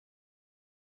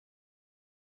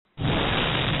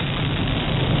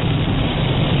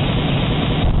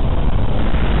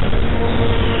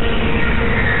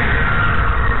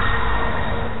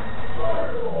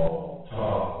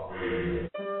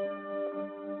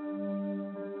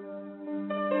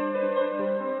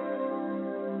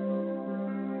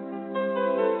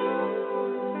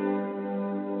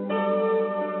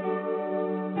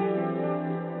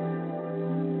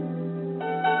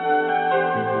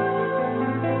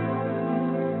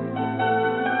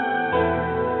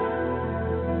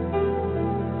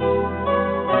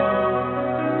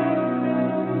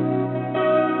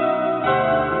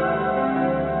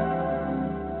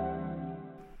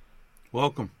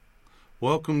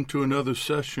Welcome to another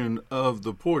session of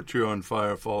The Porch here on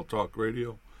Firefall Talk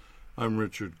Radio. I'm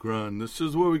Richard Grunn. This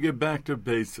is where we get back to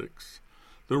basics,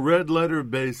 the red letter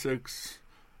basics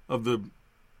of the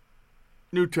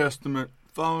New Testament,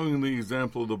 following the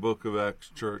example of the book of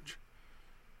Acts Church.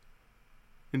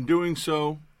 In doing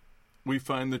so, we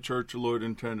find the church the Lord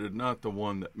intended, not the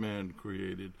one that man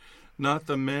created, not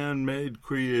the man-made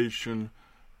creation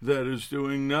that is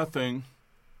doing nothing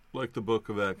like the book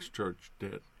of Acts Church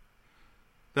did.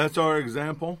 That's our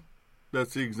example.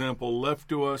 That's the example left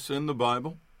to us in the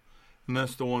Bible, and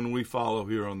that's the one we follow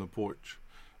here on the porch.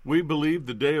 We believe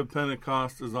the day of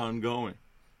Pentecost is ongoing.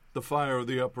 The fire of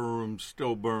the upper room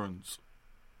still burns.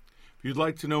 If you'd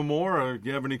like to know more, or if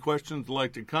you have any questions,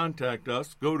 like to contact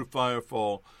us, go to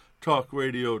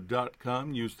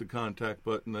firefalltalkradio.com, use the contact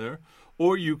button there,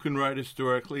 or you can write us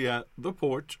directly at the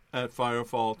porch at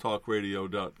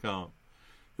firefalltalkradio.com.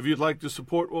 If you'd like to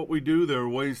support what we do, there are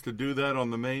ways to do that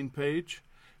on the main page.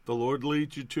 If the Lord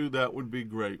leads you to, that would be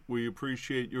great. We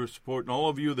appreciate your support, and all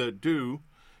of you that do,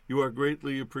 you are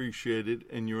greatly appreciated,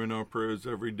 and you're in our prayers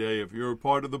every day. If you're a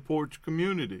part of the Porch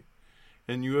community,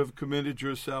 and you have committed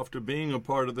yourself to being a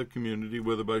part of the community,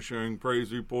 whether by sharing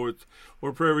praise reports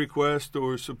or prayer requests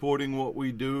or supporting what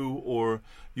we do, or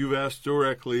you've asked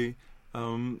directly,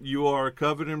 you are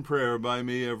covered in prayer by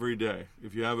me every day.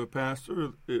 If you have a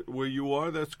pastor where you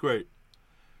are, that's great.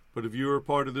 But if you're a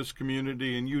part of this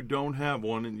community and you don't have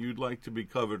one and you'd like to be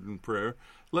covered in prayer,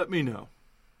 let me know.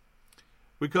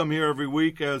 We come here every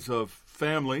week as a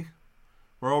family.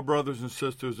 We're all brothers and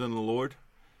sisters in the Lord,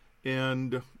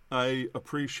 and I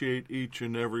appreciate each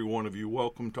and every one of you.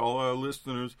 Welcome to all our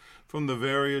listeners from the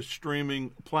various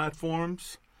streaming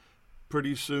platforms.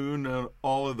 Pretty soon,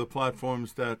 all of the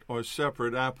platforms that are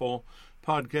separate, Apple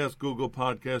Podcasts, Google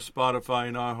Podcasts, Spotify,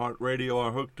 and iHeartRadio,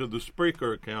 are hooked to the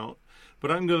Spreaker account.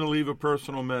 But I'm going to leave a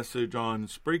personal message on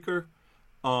Spreaker,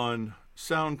 on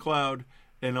SoundCloud,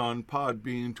 and on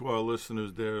Podbean to our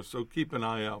listeners there, so keep an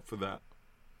eye out for that.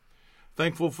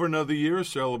 Thankful for another year.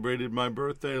 Celebrated my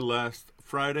birthday last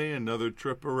Friday. Another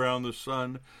trip around the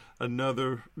sun.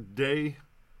 Another day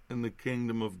in the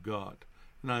kingdom of God.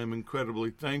 And I am incredibly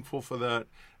thankful for that,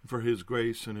 for His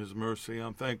grace and His mercy.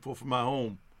 I'm thankful for my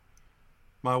home,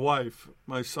 my wife,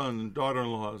 my son,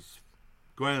 daughter-in-laws,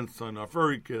 grandson, our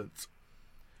furry kids.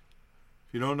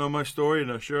 If you don't know my story,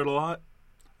 and I shared a lot,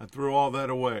 I threw all that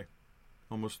away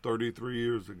almost 33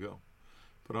 years ago.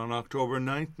 But on October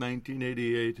 9th,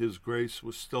 1988, His grace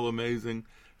was still amazing,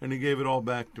 and He gave it all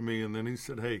back to me. And then He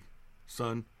said, hey,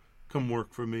 son, come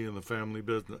work for me in the family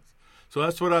business. So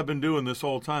that's what I've been doing this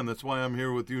whole time. That's why I'm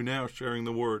here with you now sharing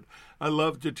the Word. I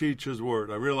love to teach His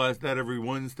Word. I realize that every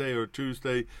Wednesday or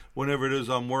Tuesday, whenever it is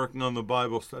I'm working on the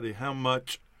Bible study, how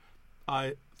much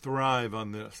I thrive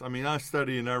on this. I mean, I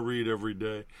study and I read every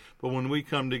day. But when we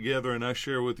come together and I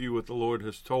share with you what the Lord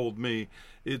has told me,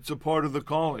 it's a part of the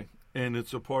calling, and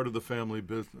it's a part of the family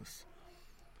business.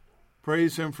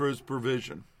 Praise Him for His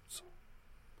provision,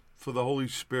 for the Holy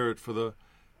Spirit, for the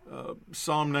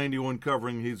Psalm 91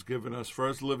 covering He's given us, for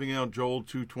us living out Joel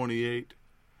 2:28,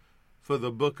 for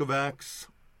the book of Acts,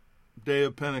 day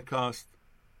of Pentecost,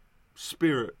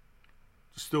 Spirit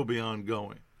to still be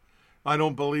ongoing. I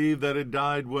don't believe that it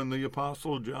died when the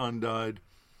Apostle John died.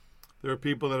 There are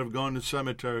people that have gone to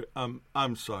seminary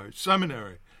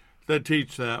that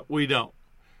teach that. We don't.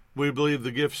 We believe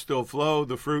the gifts still flow,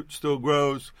 the fruit still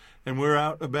grows, and we're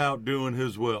out about doing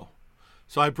His will.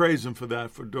 So I praise Him for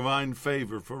that, for divine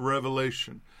favor, for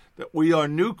revelation, that we are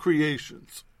new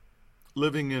creations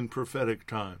living in prophetic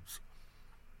times.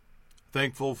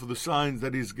 Thankful for the signs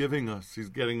that He's giving us. He's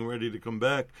getting ready to come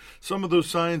back. Some of those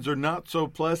signs are not so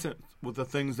pleasant with the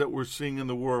things that we're seeing in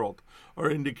the world, are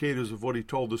indicators of what He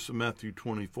told us in Matthew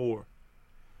 24.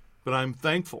 But I'm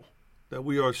thankful that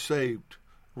we are saved,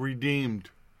 redeemed,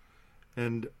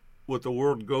 and what the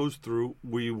world goes through,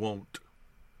 we won't.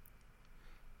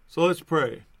 So let's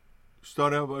pray.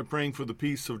 Start out by praying for the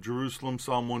peace of Jerusalem,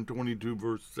 Psalm 122,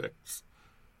 verse 6.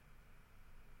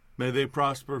 May they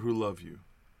prosper who love You.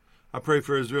 I pray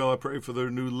for Israel. I pray for their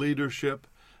new leadership.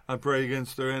 I pray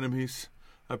against their enemies.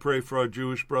 I pray for our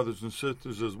Jewish brothers and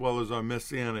sisters as well as our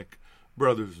Messianic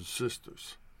brothers and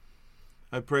sisters.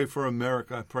 I pray for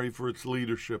America. I pray for its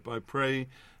leadership. I pray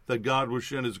that God will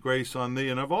shed His grace on Thee.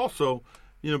 And I've also,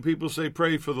 people say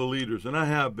pray for the leaders, and I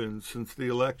have been since the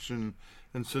election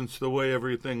and since the way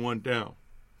everything went down.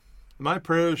 My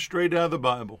prayer is straight out of the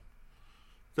Bible.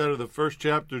 It's out of the first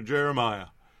chapter of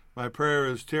Jeremiah. My prayer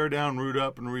is tear down, root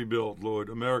up, and rebuild, Lord.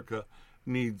 America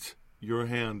needs Your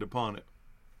hand upon it.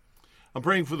 I'm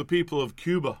praying for the people of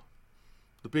Cuba,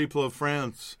 the people of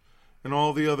France, and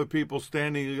all the other people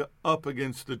standing up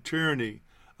against the tyranny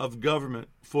of government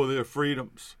for their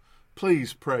freedoms.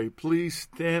 Please pray. Please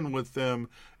stand with them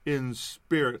in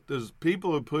spirit. There's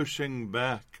people are pushing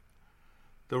back.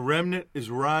 The remnant is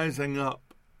rising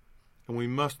up, and we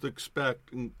must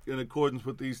expect, in accordance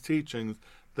with these teachings,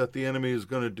 that the enemy is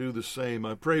going to do the same.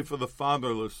 I pray for the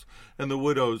fatherless and the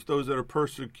widows, those that are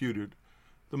persecuted,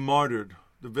 the martyred,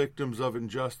 the victims of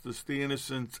injustice, the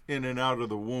innocents in and out of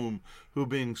the womb who are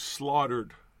being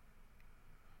slaughtered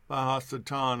by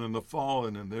Hasatan and the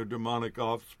fallen and their demonic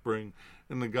offspring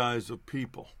in the guise of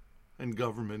people and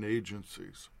government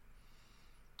agencies.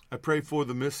 I pray for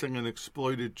the missing and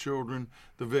exploited children,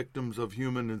 the victims of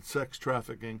human and sex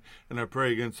trafficking, and I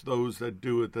pray against those that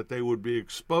do it, that they would be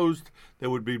exposed, they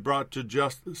would be brought to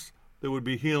justice, there would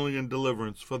be healing and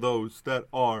deliverance for those that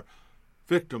are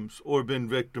victims or been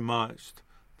victimized.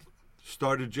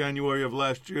 Started January of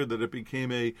last year that it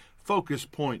became a focus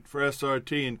point for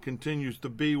SRT and continues to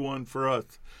be one for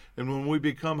us. And when we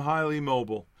become highly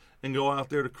mobile and go out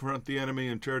there to confront the enemy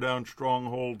and tear down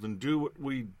strongholds and do what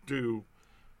we do,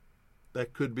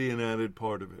 that could be an added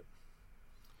part of it.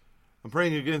 I'm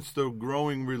praying against the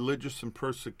growing religious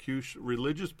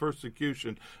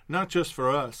persecution, not just for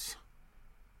us,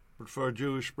 but for our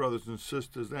Jewish brothers and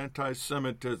sisters.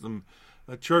 Anti-Semitism.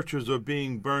 Churches are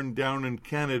being burned down in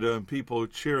Canada and people are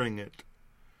cheering it.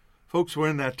 Folks, we're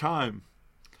in that time.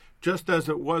 Just as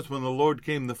it was when the Lord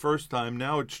came the first time,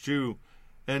 now it's Jew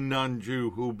and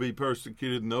non-Jew who will be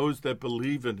persecuted, and those that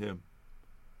believe in him.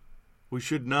 We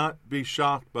should not be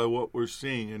shocked by what we're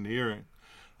seeing and hearing.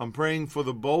 I'm praying for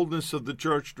the boldness of the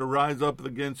church to rise up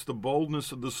against the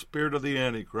boldness of the spirit of the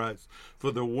Antichrist,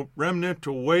 for the remnant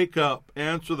to wake up,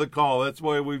 answer the call. That's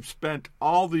why we've spent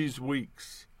all these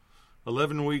weeks,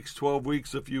 11 weeks, 12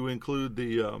 weeks if you include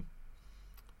the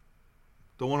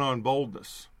one on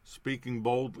boldness, speaking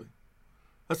boldly.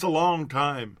 That's a long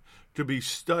time to be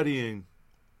studying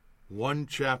one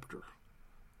chapter,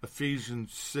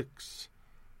 Ephesians 6,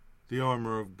 the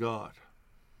armor of God.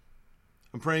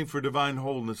 I'm praying for divine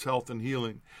wholeness, health, and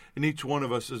healing in each one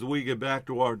of us as we get back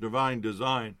to our divine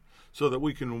design so that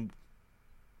we can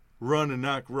run and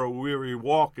not grow weary,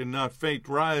 walk and not faint,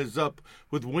 rise up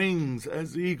with wings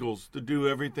as eagles to do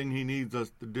everything he needs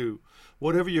us to do.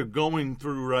 Whatever you're going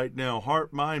through right now,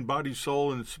 heart, mind, body,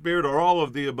 soul, and spirit, or all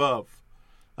of the above,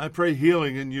 I pray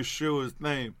healing in Yeshua's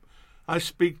name. I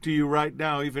speak to you right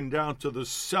now, even down to the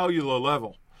cellular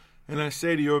level, and I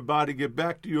say to your body, get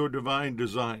back to your divine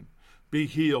design. Be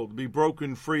healed, be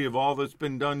broken free of all that's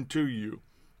been done to you,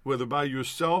 whether by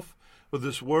yourself, or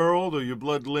this world, or your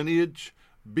blood lineage.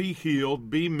 Be healed,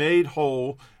 be made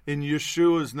whole in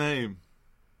Yeshua's name.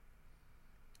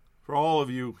 For all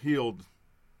of you, healed,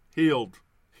 healed,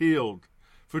 healed.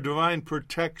 For divine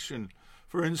protection,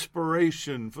 for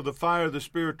inspiration, for the fire of the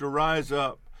Spirit to rise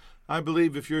up. I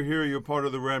believe if you're here, you're part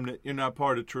of the remnant. You're not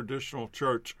part of traditional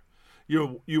church.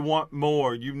 You want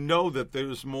more. You know that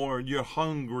there's more, and you're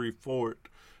hungry for it.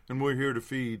 And we're here to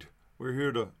feed. We're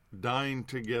here to dine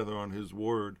together on his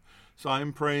word. So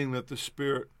I'm praying that the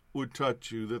Spirit would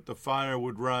touch you, that the fire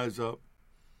would rise up.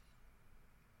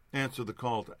 Answer the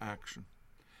call to action.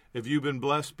 If you've been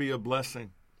blessed, be a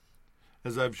blessing.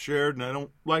 As I've shared, and I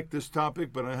don't like this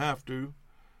topic, but I have to,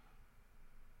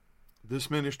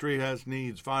 this ministry has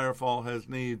needs. Firefall has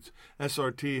needs.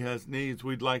 SRT has needs.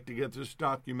 We'd like to get this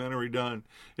documentary done.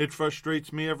 It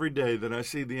frustrates me every day that I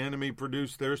see the enemy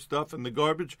produce their stuff and the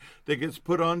garbage that gets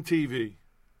put on TV.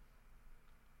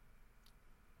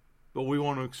 But we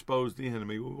want to expose the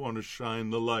enemy. We want to shine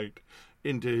the light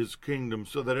into his kingdom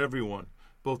so that everyone,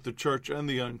 both the church and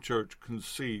the unchurched, can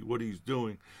see what he's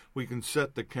doing. We can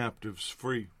set the captives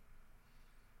free.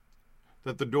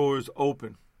 That the door is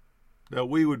open. That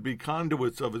we would be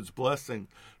conduits of his blessing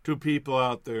to people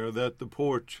out there. That the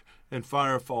Porch and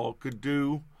Firefall could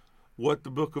do what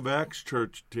the Book of Acts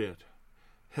Church did.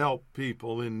 Help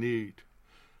people in need.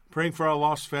 Praying for our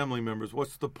lost family members.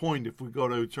 What's the point if we go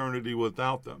to eternity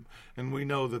without them? And we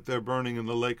know that they're burning in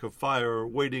the lake of fire or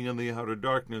waiting in the outer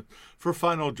darkness for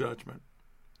final judgment.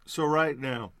 So right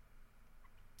now,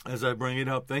 as I bring it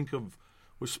up, think of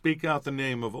or speak out the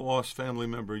name of a lost family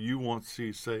member you want to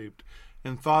see saved.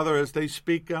 And Father, as they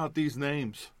speak out these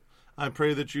names, I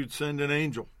pray that you'd send an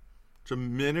angel to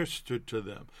minister to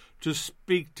them, to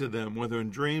speak to them, whether in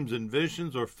dreams and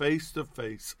visions or face to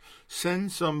face.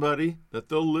 Send somebody that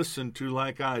they'll listen to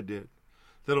like I did,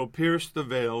 that'll pierce the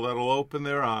veil, that'll open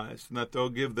their eyes, and that they'll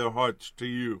give their hearts to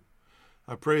you.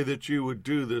 I pray that you would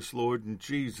do this, Lord, in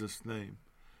Jesus' name.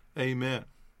 Amen.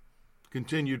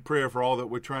 Continued prayer for all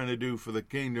that we're trying to do for the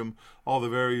kingdom, all the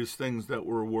various things that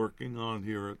we're working on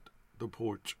here at the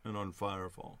Porch and on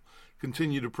Firefall.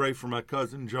 continue to pray for my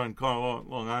cousin, John Carlo, at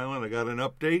Long Island. I got an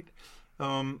update.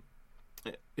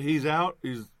 He's out.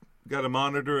 He's got a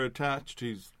monitor attached.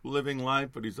 He's living life,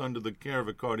 but he's under the care of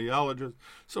a cardiologist.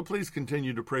 So please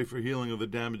continue to pray for healing of the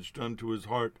damage done to his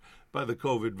heart by the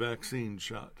COVID vaccine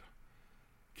shot.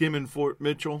 Kim in Fort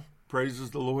Mitchell praises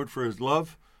the Lord for his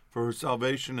love, for her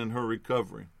salvation, and her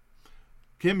recovery.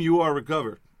 Kim, you are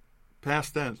recovered.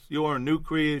 Past tense. You are a new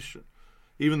creation.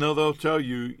 Even though they'll tell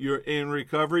you you're in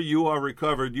recovery, you are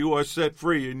recovered. You are set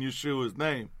free in Yeshua's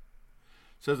name.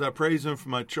 It says, I praise him for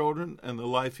my children and the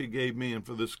life he gave me and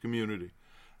for this community.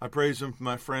 I praise him for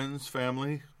my friends,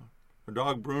 family, our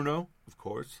dog Bruno, of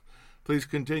course. Please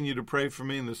continue to pray for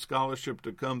me and the scholarship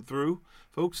to come through.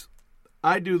 Folks,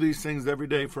 I do these things every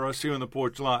day for us here on the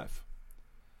Porch Live.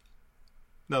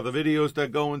 Now, the videos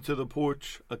that go into the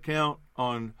Porch account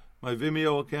on my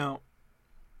Vimeo account,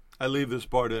 I leave this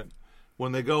part in.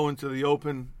 When they go into the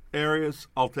open areas,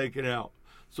 I'll take it out.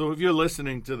 So if you're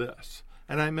listening to this,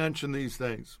 and I mention these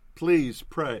things, please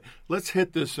pray. Let's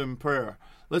hit this in prayer.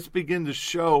 Let's begin to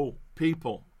show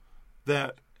people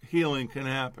that healing can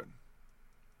happen.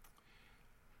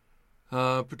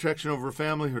 Protection over her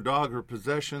family, her dog, her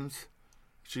possessions.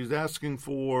 She's asking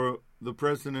for the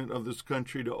president of this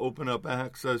country to open up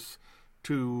access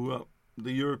to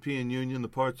the European Union, the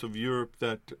parts of Europe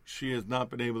that she has not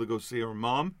been able to go see her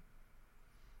mom.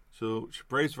 So she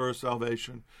prays for her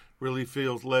salvation, really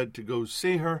feels led to go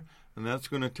see her, and that's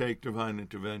going to take divine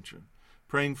intervention.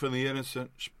 Praying for the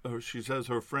innocent, she says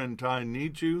her friend Ty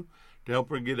needs you to help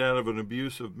her get out of an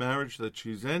abusive marriage that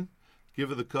she's in, give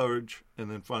her the courage, and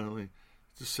then finally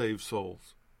to save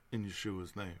souls in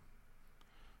Yeshua's name.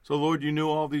 So, Lord, you knew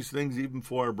all these things even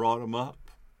before I brought them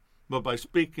up. But by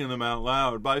speaking them out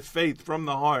loud, by faith from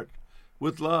the heart,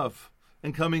 with love,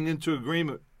 and coming into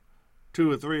agreement, 2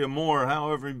 or 3 or more,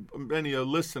 however many are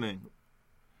listening,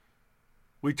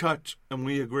 we touch and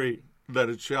we agree that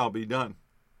it shall be done.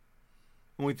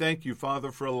 And we thank you,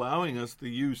 Father, for allowing us the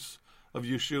use of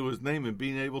Yeshua's name and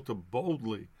being able to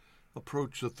boldly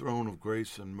approach the throne of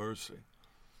grace and mercy.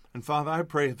 And Father, I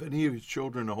pray if any of your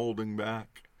children are holding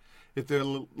back, if they're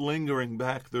lingering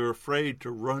back, they're afraid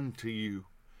to run to you,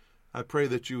 I pray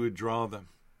that you would draw them.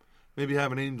 Maybe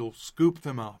have an angel scoop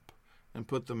them up and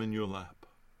put them in your lap.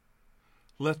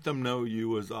 Let them know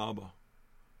you as Abba,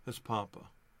 as Papa,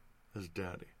 as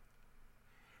Daddy.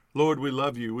 Lord, we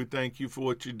love you. We thank you for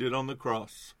what you did on the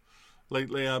cross.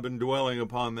 Lately I've been dwelling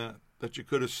upon that you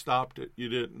could have stopped it. You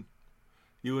didn't.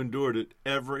 You endured it,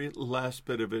 every last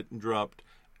bit of it, and dropped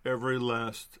every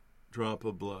last drop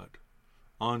of blood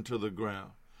onto the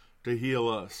ground to heal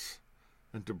us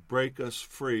and to break us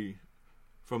free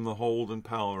from the hold and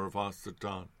power of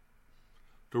Hasatan,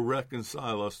 to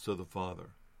reconcile us to the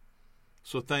Father.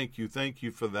 So thank you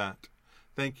for that.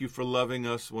 Thank you for loving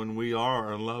us when we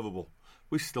are unlovable.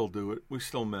 We still do it. We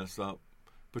still mess up.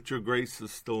 But your grace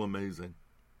is still amazing.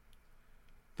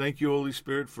 Thank you, Holy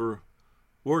Spirit, for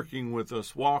working with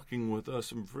us, walking with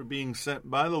us, and for being sent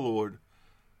by the Lord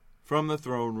from the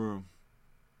throne room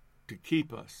to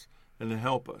keep us and to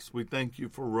help us. We thank you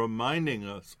for reminding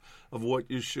us of what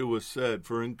Yeshua said,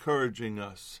 for encouraging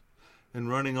us and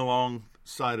running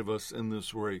alongside of us in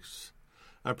this race.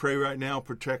 I pray right now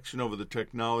protection over the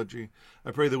technology.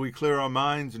 I pray that we clear our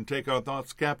minds and take our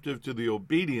thoughts captive to the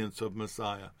obedience of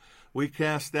Messiah. We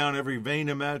cast down every vain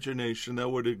imagination that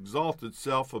would exalt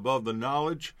itself above the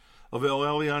knowledge of El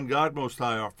Elyon, God Most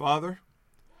High, our Father.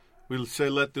 We say,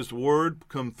 let this word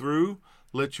come through.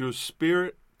 Let your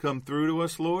Spirit come through to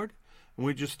us, Lord. And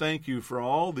we just thank you for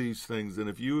all these things. And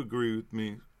if you agree with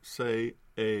me, say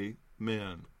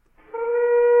amen.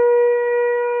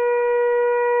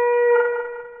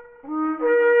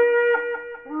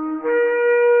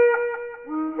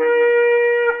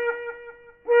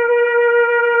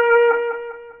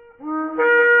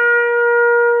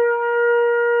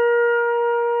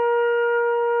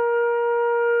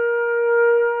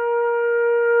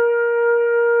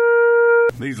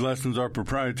 These lessons are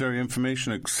proprietary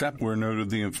information except where noted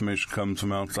the information comes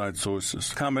from outside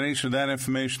sources. A combination of that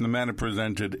information, the matter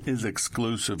presented is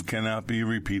exclusive, cannot be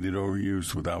repeated or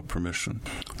used without permission.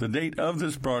 The date of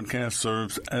this broadcast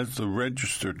serves as the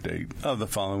registered date of the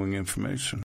following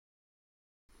information.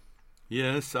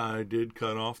 Yes, I did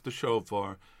cut off the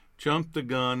shofar, jumped the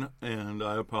gun, and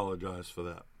I apologize for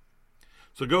that.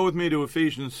 So go with me to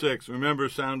Ephesians 6. Remember,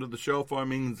 sound of the shofar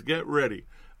means get ready.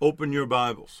 Open your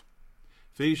Bibles.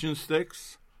 Ephesians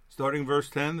 6, starting verse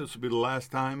 10, this will be the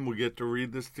last time we get to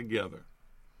read this together.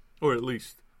 Or at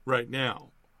least right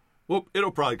now. Well,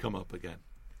 it'll probably come up again.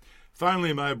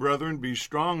 Finally, my brethren, be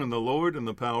strong in the Lord and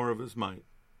the power of his might.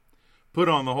 Put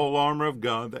on the whole armor of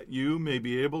God, that you may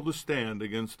be able to stand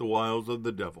against the wiles of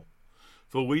the devil.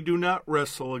 For we do not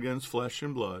wrestle against flesh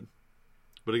and blood,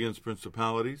 but against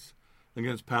principalities,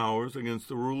 against powers, against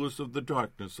the rulers of the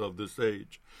darkness of this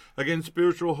age, against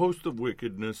spiritual hosts of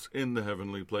wickedness in the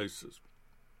heavenly places.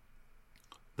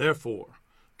 Therefore,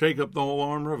 take up the whole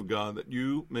armor of God, that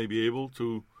you may be able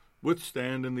to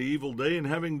withstand in the evil day, and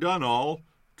having done all,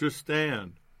 to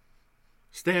stand.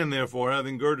 Stand therefore,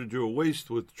 having girded your waist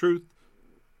with truth,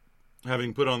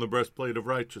 having put on the breastplate of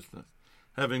righteousness,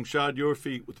 having shod your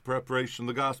feet with the preparation of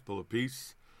the gospel of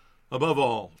peace, above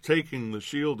all, taking the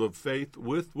shield of faith,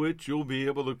 with which you'll be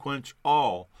able to quench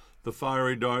all the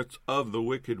fiery darts of the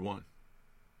wicked one.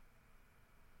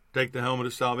 Take the helmet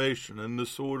of salvation and the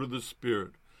sword of the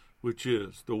Spirit, which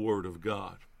is the word of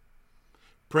God.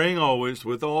 Praying always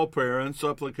with all prayer and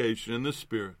supplication in the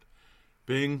Spirit,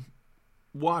 being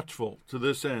watchful to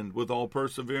this end with all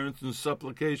perseverance and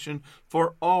supplication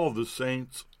for all the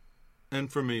saints,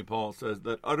 and for me, Paul says,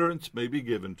 that utterance may be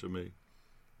given to me,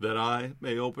 that I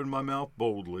may open my mouth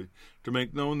boldly to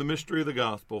make known the mystery of the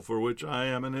gospel, for which I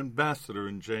am an ambassador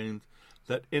in chains,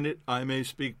 that in it I may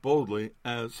speak boldly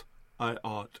as I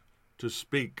ought to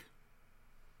speak.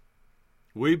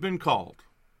 We've been called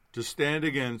to stand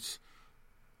against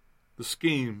the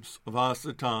schemes of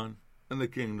Hasatan and the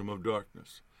kingdom of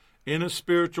darkness in a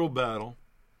spiritual battle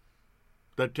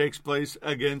that takes place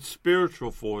against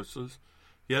spiritual forces.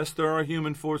 Yes, there are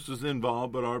human forces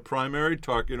involved, but our primary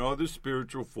target are the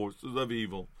spiritual forces of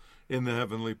evil in the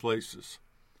heavenly places.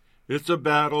 It's a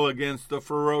battle against a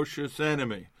ferocious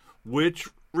enemy, which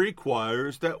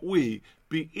requires that we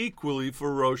be equally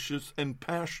ferocious and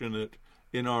passionate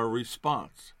in our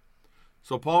response.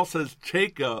 So Paul says,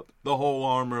 take up the whole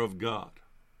armor of God.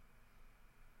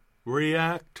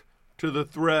 React to the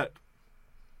threat.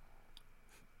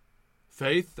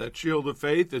 Faith, that shield of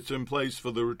faith, it's in place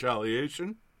for the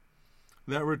retaliation.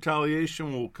 That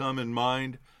retaliation will come in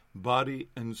mind, body,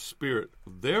 and spirit.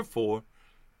 Therefore,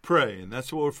 pray, and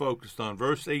that's what we're focused on.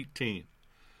 Verse 18,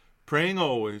 praying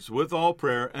always with all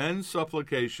prayer and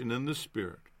supplication in the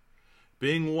Spirit,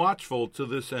 being watchful to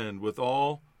this end with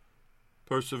all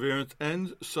perseverance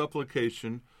and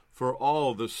supplication for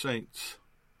all the saints.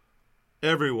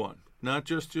 Everyone, not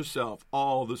just yourself,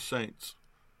 all the saints.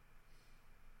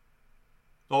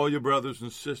 All your brothers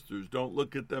and sisters, don't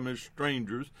look at them as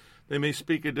strangers. They may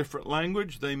speak a different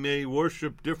language. They may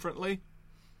worship differently.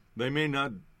 They may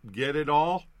not get it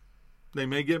all. They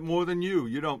may get more than you.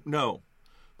 You don't know.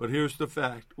 But here's the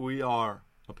fact. We are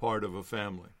a part of a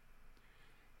family.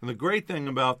 And the great thing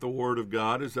about the Word of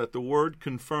God is that the Word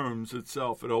confirms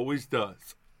itself. It always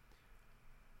does.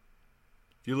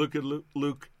 If you look at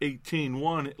Luke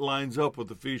 18:1, it lines up with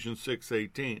Ephesians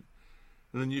 6:18.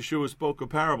 And then Yeshua spoke a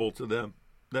parable to them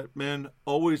that men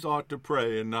always ought to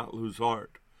pray and not lose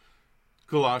heart.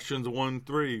 Colossians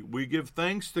 1:3, we give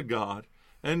thanks to God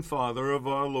and Father of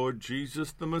our Lord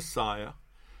Jesus the Messiah,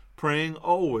 praying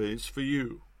always for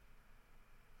you.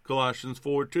 Colossians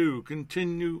 4:2,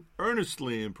 continue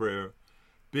earnestly in prayer,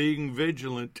 being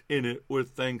vigilant in it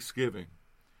with thanksgiving.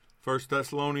 1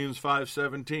 Thessalonians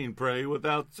 5:17, pray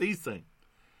without ceasing.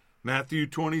 Matthew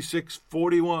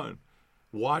 26:41,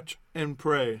 watch and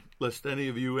pray, lest any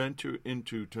of you enter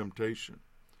into temptation.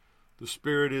 The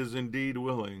spirit is indeed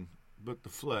willing, but the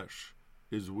flesh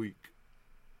is weak.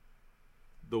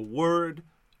 The Word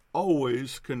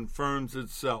always confirms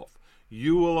itself.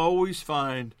 You will always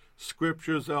find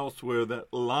scriptures elsewhere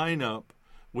that line up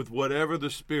with whatever the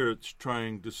Spirit's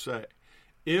trying to say.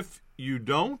 If you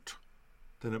don't,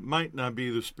 then it might not be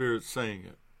the Spirit saying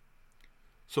it.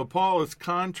 So Paul is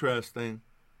contrasting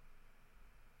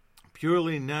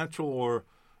purely natural or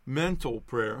mental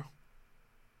prayer,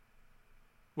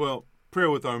 well,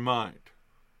 prayer with our mind,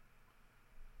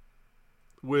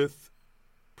 with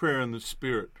prayer in the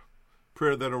Spirit,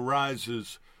 prayer that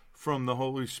arises from the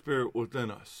Holy Spirit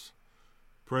within us.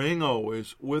 Praying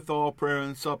always with all prayer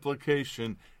and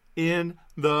supplication in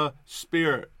the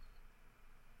Spirit,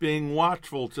 being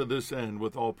watchful to this end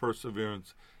with all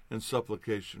perseverance and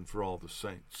supplication for all the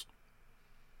saints.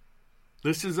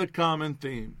 This is a common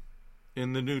theme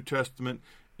in the New Testament,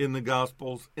 in the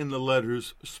Gospels, in the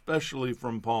letters, especially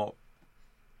from Paul.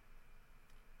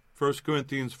 1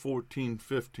 Corinthians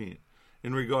 14:15,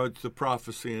 in regards to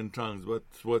prophecy in tongues.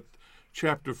 That's what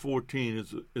chapter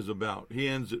 14 is about. He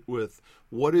ends it with,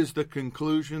 what is the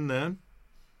conclusion then?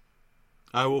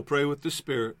 I will pray with the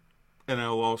Spirit, and I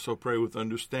will also pray with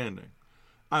understanding.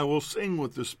 I will sing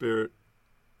with the Spirit,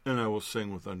 and I will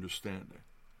sing with understanding.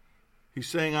 He's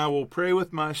saying, I will pray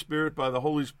with my spirit by the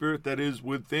Holy Spirit that is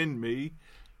within me,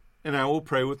 and I will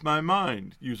pray with my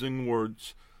mind, using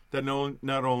words that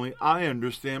not only I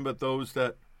understand, but those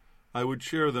that I would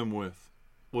share them with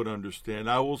would understand.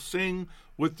 I will sing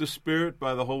with the Spirit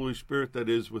by the Holy Spirit that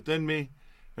is within me,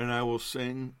 and I will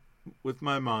sing with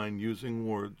my mind using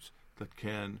words that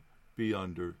can be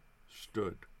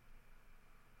understood.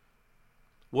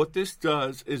 What this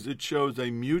does is it shows a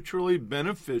mutually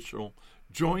beneficial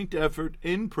joint effort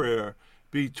in prayer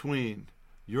between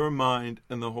your mind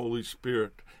and the Holy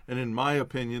Spirit. And in my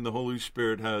opinion, the Holy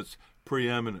Spirit has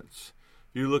preeminence.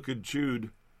 You look at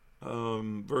Jude,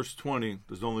 verse 20.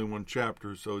 There's only one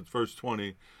chapter, so it's verse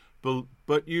 20.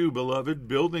 But you, beloved,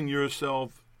 building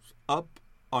yourselves up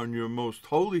on your most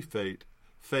holy faith,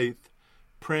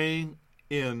 praying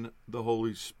in the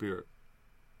Holy Spirit.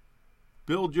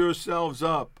 Build yourselves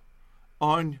up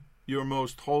on your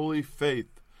most holy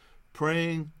faith,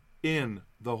 praying in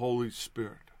the Holy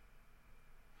Spirit.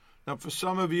 Now, for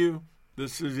some of you,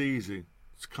 this is easy.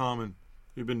 It's common.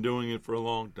 You've been doing it for a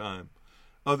long time.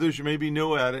 Others, you may be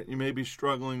new at it. You may be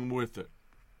struggling with it.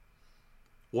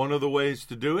 One of the ways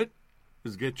to do it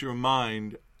is get your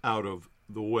mind out of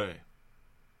the way.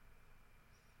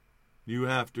 You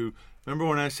have to, remember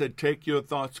when I said take your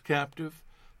thoughts captive?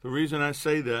 The reason I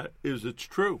say that is it's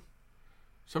true.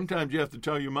 Sometimes you have to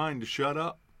tell your mind to shut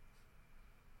up.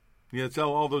 You have to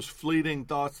tell all those fleeting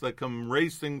thoughts that come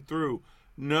racing through,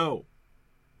 no,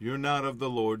 you're not of the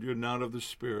Lord, you're not of the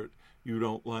Spirit, you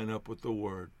don't line up with the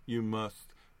Word. You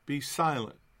must be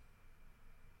silent.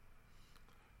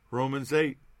 Romans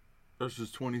 8,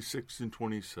 verses 26 and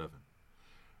 27.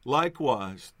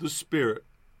 Likewise, the Spirit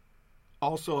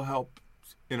also helps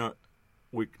in our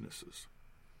weaknesses.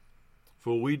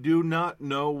 For we do not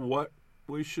know what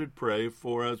we should pray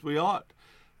for as we ought,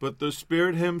 but the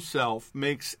Spirit himself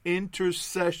makes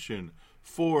intercession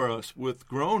for us with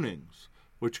groanings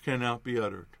which cannot be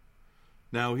uttered.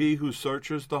 Now he who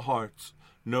searches the hearts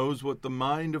knows what the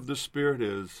mind of the Spirit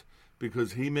is,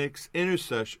 because he makes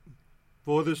intercession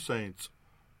for the saints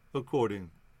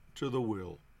according to the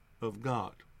will of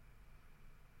God.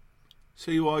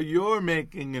 See, while you're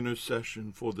making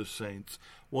intercession for the saints,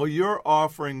 while you're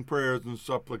offering prayers and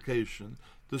supplication,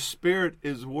 the Spirit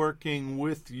is working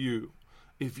with you.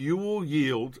 If you will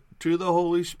yield to the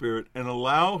Holy Spirit and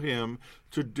allow him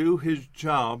to do his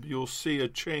job, you'll see a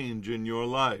change in your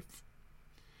life.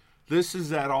 This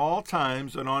is at all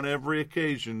times and on every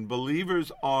occasion.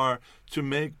 Believers are to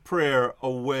make prayer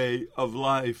a way of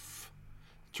life.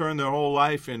 Turn their whole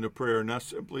life into prayer, not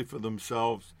simply for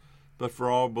themselves, but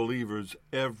for all believers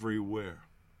everywhere.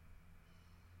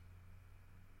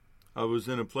 I was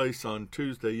in a place on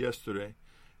Tuesday, yesterday,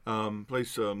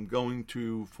 place I'm going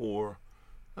to for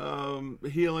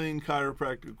healing,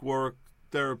 chiropractic work,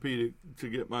 therapy to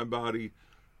get my body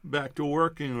back to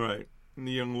working right. And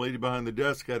the young lady behind the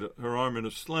desk had her arm in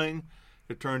a sling.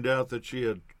 It turned out that she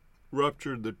had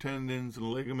ruptured the tendons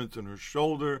and ligaments in her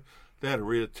shoulder. They had to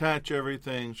reattach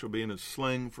everything. She'll be in a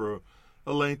sling for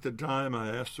a length of time.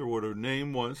 I asked her what her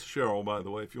name was. Cheryl, by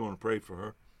the way, if you want to pray for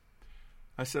her.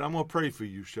 I said, I'm going to pray for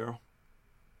you, Cheryl.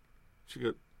 She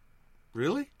goes,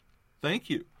 really? Thank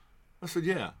you. I said,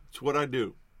 yeah, it's what I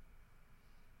do.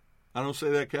 I don't say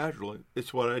that casually.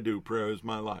 It's what I do. Prayer is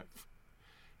my life.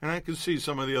 And I could see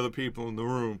some of the other people in the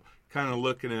room kind of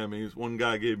looking at me. One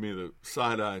guy gave me the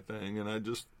side-eye thing, and I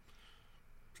just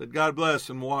said, God bless,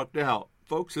 and walked out.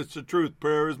 Folks, it's the truth.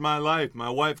 Prayer is my life. My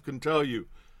wife can tell you.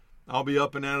 I'll be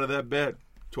up and out of that bed,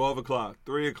 12 o'clock,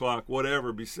 3 o'clock,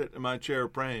 whatever, be sitting in my chair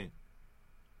praying.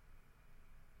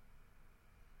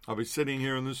 I'll be sitting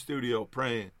here in the studio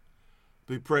praying,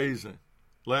 be praising.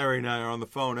 Larry and I are on the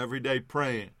phone every day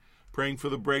praying for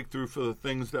the breakthrough for the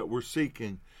things that we're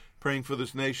seeking, praying for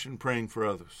this nation, praying for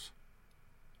others.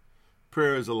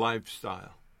 Prayer is a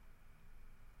lifestyle.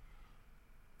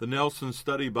 The Nelson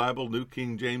Study Bible, New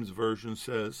King James Version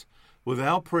says,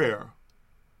 without prayer,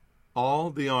 all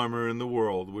the armor in the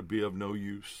world would be of no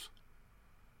use.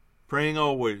 Praying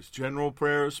always, general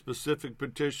prayers, specific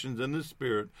petitions in the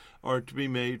Spirit are to be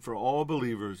made for all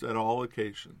believers at all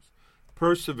occasions.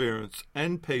 Perseverance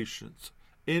and patience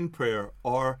in prayer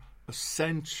are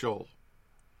essential.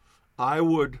 I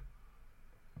would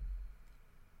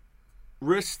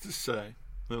risk to say,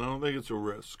 and I don't think it's a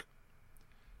risk,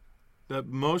 that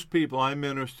most people I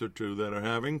minister to that are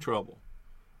having trouble,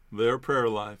 their prayer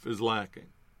life is lacking.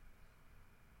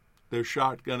 They're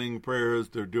shotgunning prayers.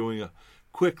 They're doing a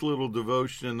quick little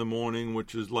devotion in the morning,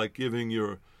 which is like giving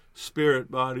your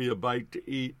spirit body a bite to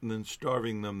eat and then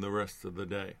starving them the rest of the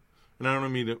day. And I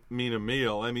don't mean a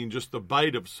meal. I mean just a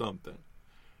bite of something.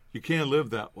 You can't live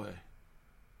that way.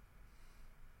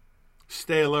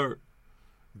 Stay alert.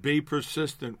 Be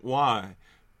persistent. Why?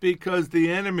 Because the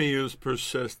enemy is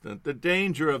persistent. The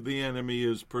danger of the enemy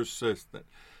is persistent.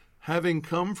 Having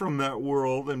come from that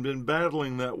world and been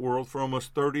battling that world for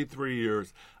almost 33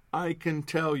 years, I can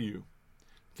tell you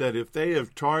that if they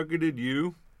have targeted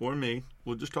you or me,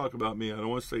 we'll just talk about me, I don't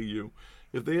want to say you,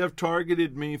 if they have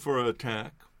targeted me for an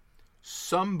attack,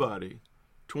 somebody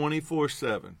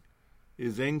 24/7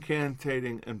 is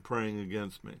incantating and praying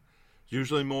against me.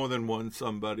 Usually more than one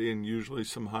somebody, and usually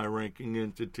some high-ranking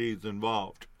entities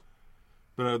involved.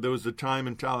 But there was a time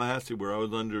in Tallahassee where I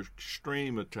was under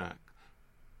extreme attack,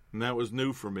 and that was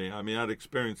new for me. I mean, I'd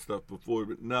experienced stuff before,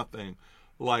 but nothing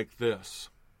like this.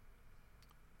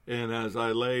 And as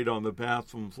I laid on the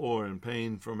bathroom floor in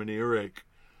pain from an earache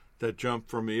that jumped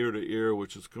from ear to ear,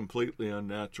 which is completely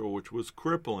unnatural, which was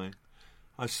crippling,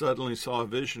 I suddenly saw a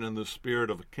vision in the spirit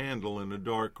of a candle in a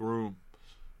dark room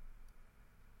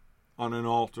on an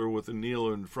altar with a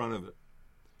kneeler in front of it.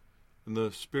 And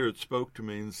the Spirit spoke to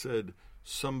me and said,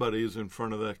 somebody is in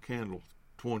front of that candle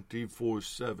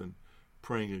 24/7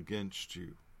 praying against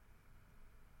you.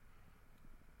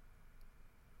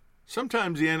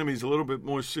 Sometimes the enemy's a little bit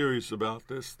more serious about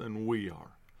this than we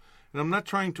are. And I'm not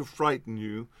trying to frighten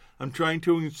you. I'm trying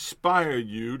to inspire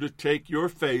you to take your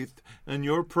faith and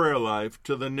your prayer life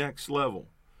to the next level.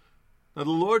 Now,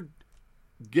 the Lord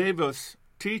gave us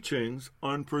teachings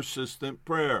on persistent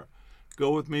prayer.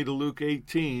 Go with me to Luke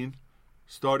 18,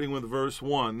 starting with verse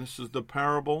 1. This is the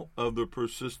parable of the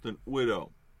persistent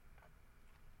widow.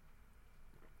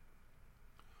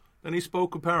 Then he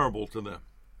spoke a parable to them,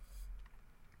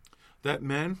 that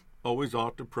men always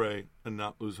ought to pray and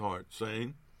not lose heart,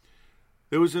 saying,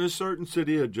 there was in a certain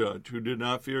city a judge who did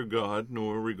not fear God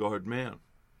nor regard man.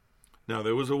 Now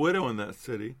there was a widow in that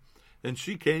city, and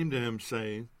she came to him,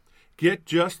 saying, get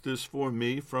justice for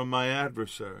me from my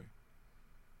adversary.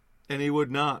 And he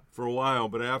would not for a while,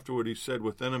 but afterward he said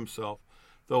within himself,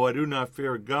 though I do not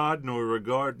fear God nor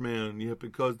regard man, yet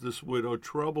because this widow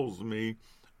troubles me,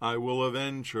 I will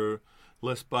avenge her,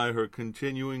 lest by her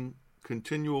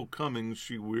continual coming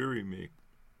she weary me.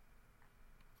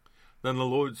 Then the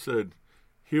Lord said,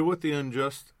 hear what the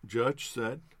unjust judge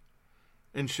said.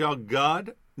 And shall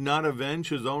God not avenge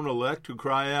his own elect who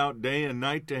cry out day and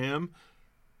night to him,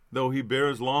 though he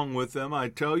bears long with them? I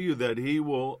tell you that he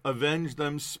will avenge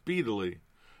them speedily.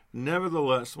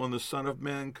 Nevertheless, when the Son of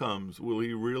Man comes, will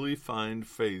he really find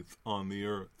faith on the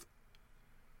earth?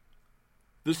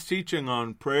 This teaching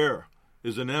on prayer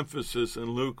is an emphasis in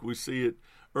Luke. We see it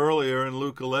earlier in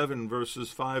Luke 11,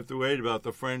 verses 5 through 8, about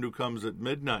the friend who comes at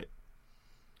midnight.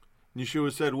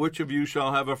 Yeshua said, which of you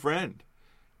shall have a friend?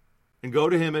 And go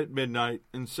to him at midnight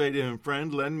and say to him,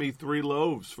 friend, lend me 3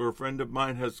 loaves, for a friend of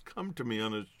mine has come to me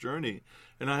on his journey,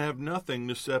 and I have nothing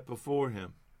to set before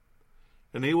him.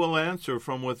 And he will answer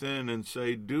from within and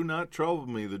say, do not trouble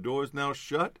me, the door is now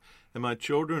shut, and my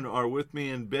children are with me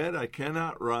in bed. I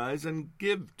cannot rise and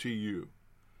give to you.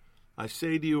 I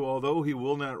say to you, although he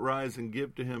will not rise and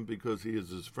give to him because he is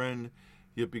his friend,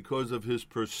 yet because of his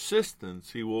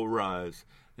persistence he will rise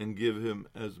and give him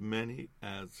as many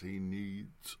as he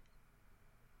needs.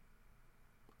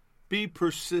 Be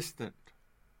persistent.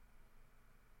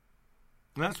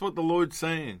 And that's what the Lord's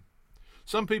saying.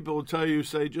 Some people will tell you,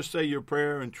 just say your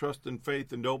prayer and trust in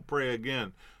faith and don't pray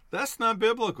again. That's not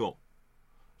biblical.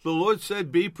 The Lord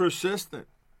said, be persistent.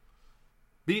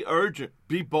 Be urgent.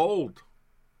 Be bold.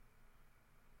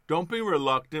 Don't be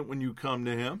reluctant when you come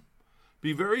to him.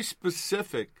 Be very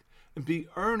specific and be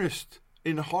earnest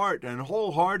in heart and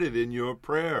wholehearted in your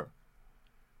prayer.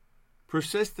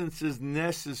 Persistence is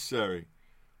necessary,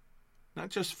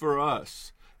 not just for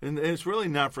us. And it's really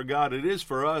not for God. It is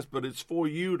for us, but it's for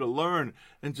you to learn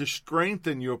and to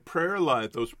strengthen your prayer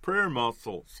life, those prayer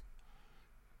muscles.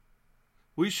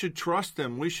 We should trust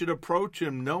him. We should approach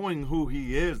him knowing who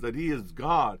he is, that he is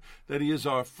God, that he is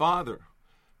our Father.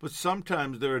 But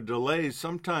sometimes there are delays.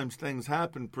 Sometimes things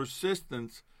happen.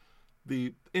 Persistence,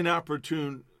 the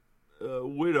inopportune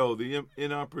widow, the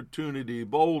inopportunity,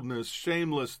 boldness,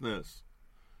 shamelessness.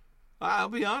 I'll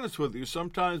be honest with you.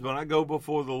 Sometimes when I go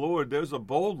before the Lord, there's a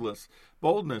boldness,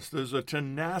 there's a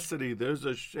tenacity, there's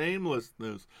a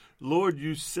shamelessness. Lord,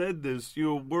 you said this.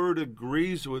 Your word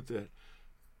agrees with it.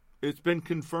 It's been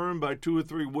confirmed by 2 or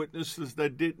 3 witnesses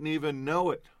that didn't even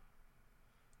know it.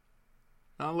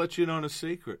 I'll let you know a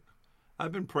secret.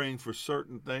 I've been praying for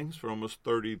certain things for almost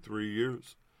 33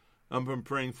 years. I've been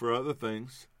praying for other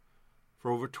things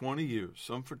for over 20 years,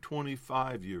 some for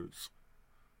 25 years.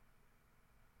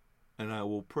 And I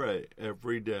will pray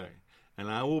every day, and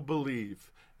I will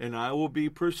believe, and I will be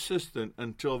persistent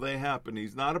until they happen.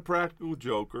 He's not a practical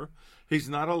joker. He's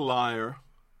not a liar.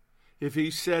 If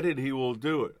he said it, he will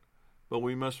do it. But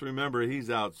we must remember he's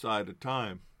outside of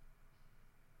time.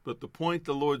 But the point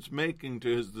the Lord's making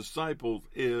to his disciples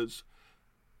is,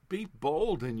 be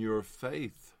bold in your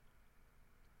faith.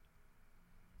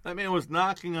 That man was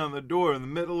knocking on the door in the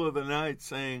middle of the night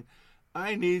saying,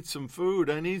 I need some food.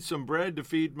 I need some bread to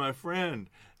feed my friend.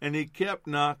 And he kept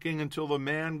knocking until the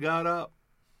man got up.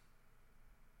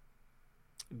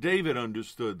 David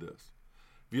understood this.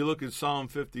 If you look at Psalm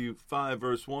 55,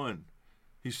 verse 1,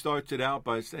 he starts it out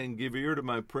by saying, give ear to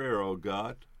my prayer, O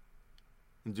God,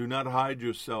 and do not hide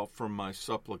yourself from my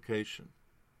supplication.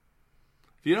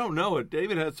 If you don't know it,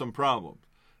 David had some problems.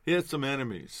 He had some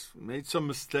enemies, made some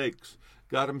mistakes,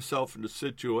 got himself into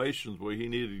situations where he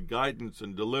needed guidance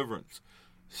and deliverance.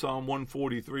 Psalm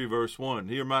 143, verse 1,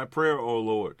 hear my prayer, O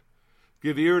Lord.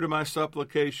 Give ear to my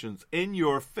supplications. In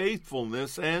your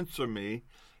faithfulness answer me,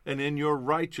 and in your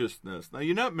righteousness. Now,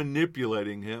 you're not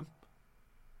manipulating him.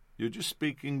 You're just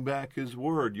speaking back his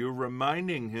word. You're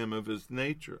reminding him of his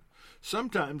nature.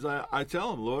 Sometimes I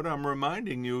tell him, Lord, I'm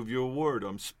reminding you of your word.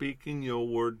 I'm speaking your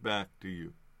word back to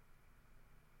you.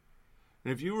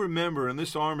 And if you remember, in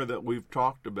this armor that we've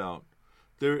talked about,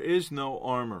 there is no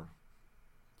armor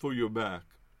for your back.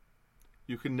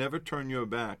 You can never turn your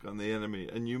back on the enemy,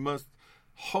 and you must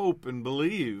hope and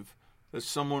believe that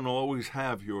someone will always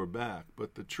have your back.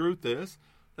 But the truth is,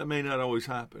 that may not always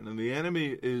happen. And the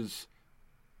enemy is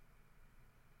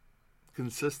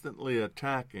consistently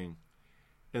attacking,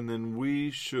 and then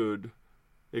we should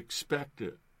expect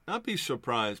it. Not be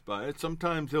surprised by it.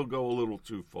 Sometimes he'll go a little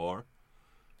too far.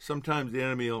 Sometimes the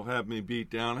enemy will have me beat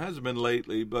down. It hasn't been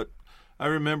lately, but I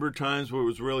remember times where it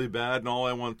was really bad, and all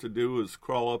I wanted to do was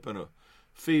crawl up in a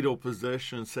fetal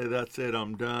position and say, that's it,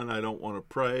 I'm done. I don't want to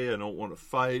pray. I don't want to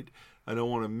fight. I don't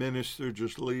want to minister.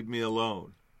 Just leave me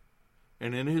alone.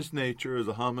 And in his nature, as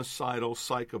a homicidal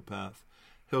psychopath,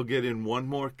 he'll get in one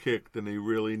more kick than he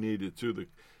really needed to.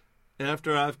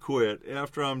 After I've quit,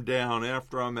 after I'm down,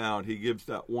 after I'm out, he gives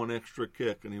that one extra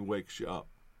kick and he wakes you up.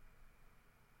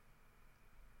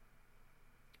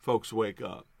 Folks, wake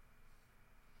up.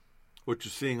 What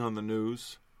you're seeing on the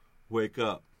news, wake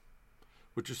up.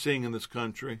 What you're seeing in this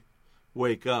country,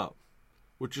 wake up.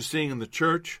 What you're seeing in the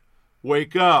church,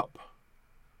 wake up.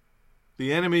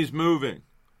 The enemy's moving.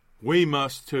 We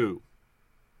must too.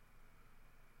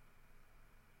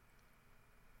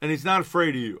 And he's not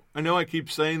afraid of you. I know I keep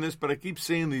saying this, but I keep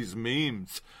seeing these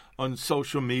memes on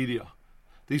social media.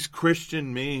 These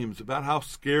Christian memes about how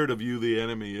scared of you the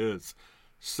enemy is.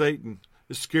 Satan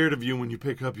is scared of you when you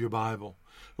pick up your Bible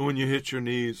and when you hit your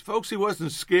knees. Folks, he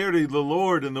wasn't scared of the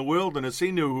Lord in the wilderness.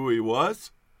 He knew who he was.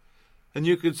 And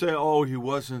you could say, oh, he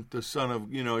wasn't the son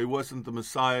of, he wasn't the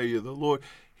Messiah, the Lord.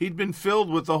 He'd been filled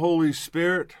with the Holy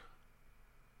Spirit.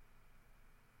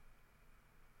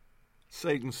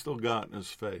 Satan still got in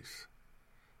his face.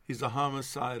 He's a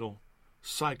homicidal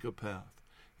psychopath.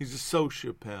 He's a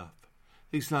sociopath.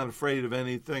 He's not afraid of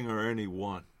anything or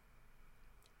anyone.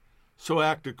 So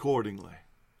act accordingly.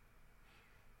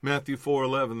 Matthew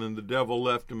 4:11, and the devil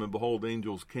left him, and behold,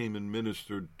 angels came and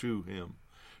ministered to him.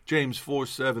 James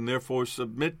 4:7, therefore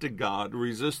submit to God,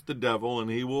 resist the devil, and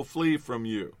he will flee from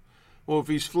you. Well, if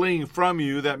he's fleeing from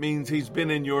you, that means he's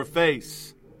been in your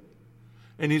face.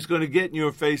 And he's going to get in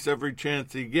your face every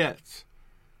chance he gets.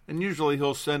 And usually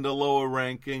he'll send a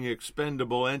lower-ranking,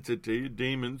 expendable entity,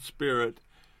 demon, spirit,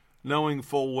 knowing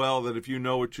full well that if you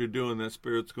know what you're doing, that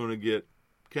spirit's going to get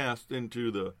cast into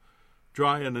the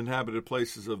dry and inhabited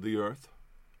places of the earth.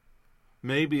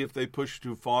 Maybe if they push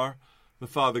too far, the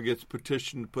Father gets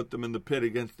petitioned to put them in the pit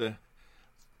against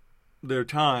their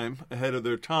time, ahead of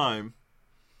their time.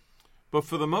 But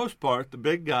for the most part, the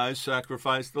big guys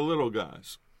sacrifice the little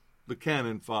guys. The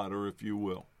cannon fodder, if you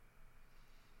will.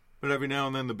 But every now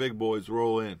and then the big boys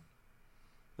roll in.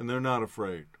 And they're not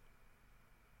afraid.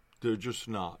 They're just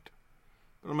not.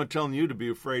 But I'm not telling you to be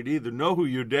afraid either. Know who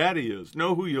your daddy is.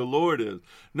 Know who your Lord is.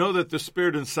 Know that the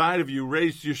Spirit inside of you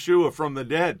raised Yeshua from the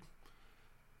dead.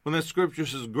 When that scripture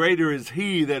says, greater is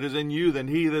he that is in you than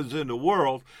he that is in the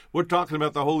world, we're talking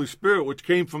about the Holy Spirit, which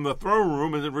came from the throne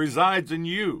room and it resides in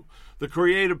you. The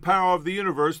creative power of the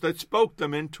universe that spoke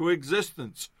them into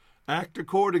existence. Act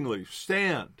accordingly.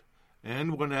 Stand.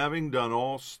 And when having done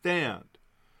all, stand.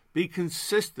 Be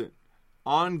consistent.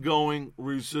 Ongoing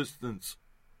resistance.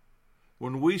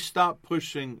 When we stop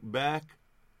pushing back,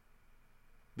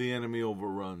 the enemy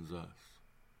overruns us.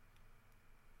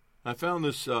 I found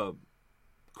this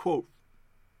quote,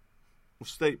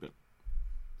 statement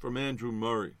from Andrew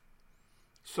Murray.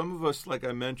 Some of us, like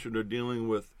I mentioned, are dealing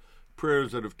with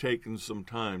prayers that have taken some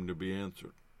time to be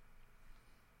answered.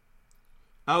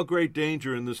 Our great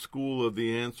danger in the school of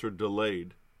the answer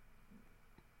delayed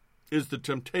is the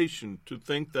temptation to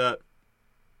think that,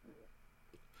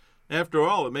 after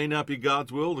all, it may not be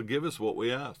God's will to give us what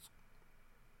we ask.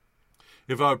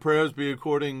 If our prayers be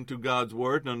according to God's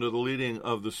word and under the leading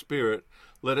of the Spirit,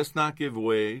 let us not give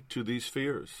way to these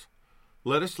fears.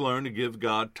 Let us learn to give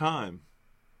God time.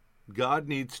 God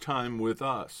needs time with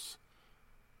us.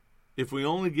 If we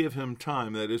only give him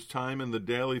time, that is, time in the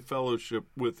daily fellowship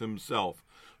with himself,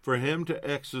 for him to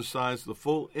exercise the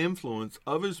full influence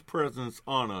of his presence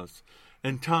on us,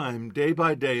 and time, day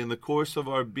by day, in the course of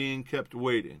our being kept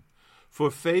waiting,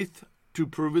 for faith to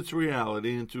prove its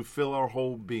reality and to fill our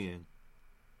whole being.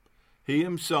 He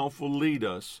himself will lead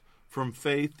us from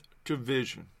faith to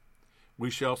vision. We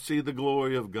shall see the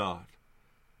glory of God.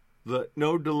 Let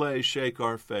no delay shake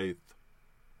our faith.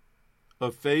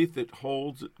 A faith that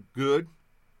holds good,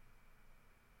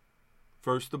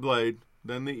 first the blade,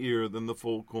 then the ear, then the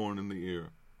full corn in the ear.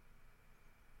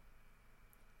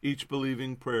 Each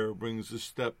believing prayer brings a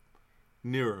step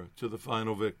nearer to the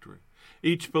final victory.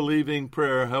 Each believing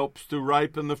prayer helps to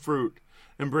ripen the fruit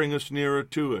and bring us nearer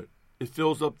to it. It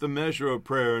fills up the measure of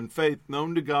prayer and faith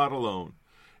known to God alone.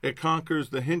 It conquers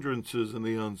the hindrances in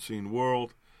the unseen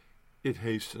world. It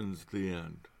hastens the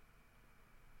end.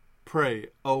 Pray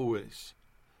always,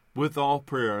 with all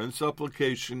prayer and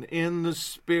supplication in the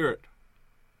Spirit.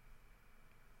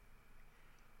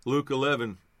 Luke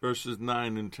 11, verses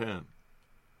 9 and 10.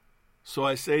 So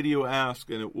I say to you, ask,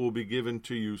 and it will be given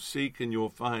to you. Seek, and you will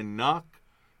find. Knock,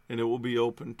 and it will be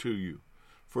opened to you.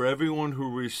 For everyone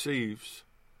who receives,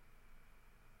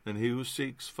 and he who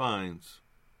seeks finds.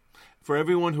 For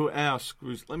everyone who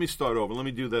asks, let me start over. Let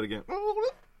me do that again.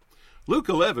 Luke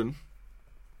 11,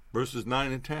 verses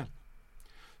 9 and 10.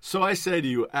 So I say to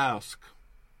you, ask,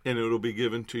 and it will be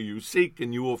given to you. Seek,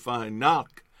 and you will find.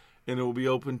 Knock, and it will be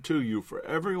opened to you. For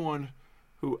everyone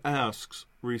who asks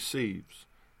receives,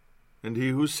 and he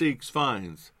who seeks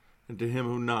finds, and to him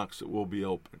who knocks it will be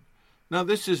opened. Now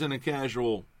this isn't a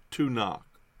casual two-knock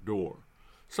door.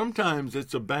 Sometimes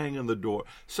it's a bang on the door.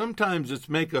 Sometimes it's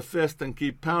make a fist and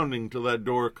keep pounding till that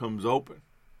door comes open.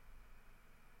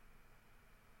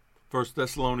 1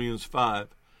 Thessalonians 5,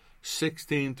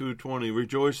 16 through 20.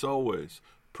 Rejoice always,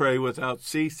 pray without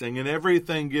ceasing, in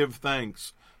everything give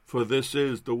thanks, for this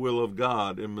is the will of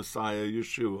God in Messiah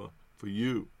Yeshua for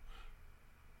you.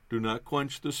 Do not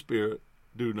quench the Spirit.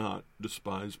 Do not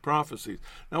despise prophecies.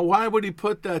 Now, why would he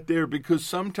put that there? Because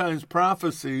sometimes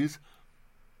prophecies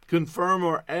confirm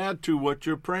or add to what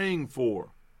you're praying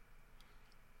for.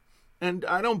 And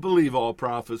I don't believe all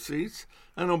prophecies.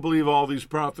 I don't believe all these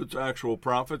prophets are actual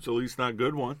prophets, at least not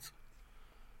good ones.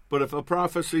 But if a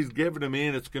prophecy is given to me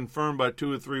and it's confirmed by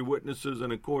 2 or 3 witnesses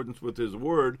in accordance with his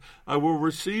word, I will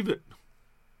receive it.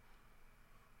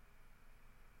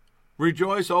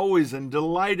 Rejoice always and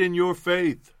delight in your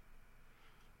faith.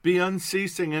 Be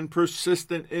unceasing and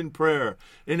persistent in prayer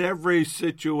in every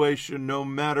situation, no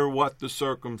matter what the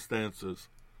circumstances.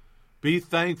 Be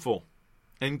thankful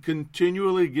and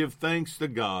continually give thanks to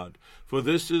God, for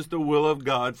this is the will of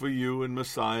God for you in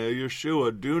Messiah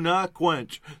Yeshua. Do not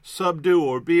quench, subdue,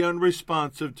 or be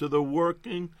unresponsive to the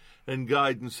working and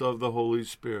guidance of the Holy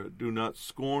Spirit. Do not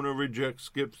scorn or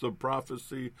reject gifts of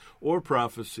prophecy or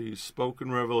prophecies,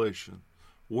 spoken revelation,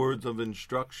 words of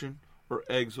instruction or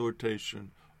exhortation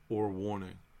or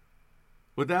warning.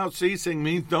 Without ceasing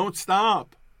means don't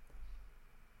stop.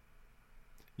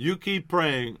 You keep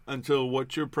praying until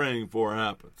what you're praying for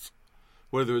happens.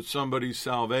 Whether it's somebody's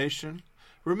salvation.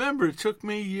 Remember, it took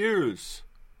me years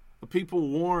of people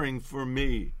warring for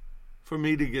me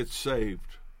to get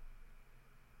saved.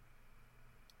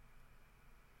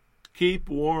 Keep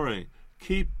warring.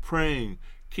 Keep praying.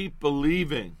 Keep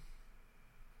believing.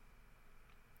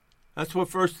 That's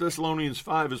what 1 Thessalonians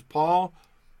 5 is. Paul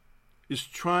is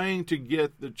trying to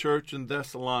get the church in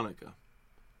Thessalonica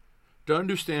to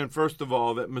understand, first of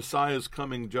all, that Messiah's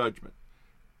coming judgment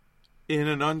in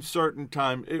an uncertain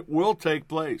time, it will take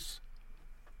place.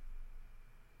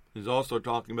 He's also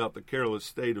talking about the careless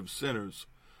state of sinners.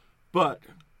 But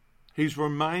he's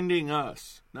reminding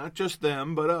us, not just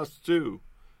them, but us too,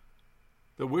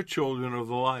 that we're children of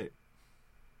the light,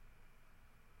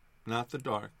 not the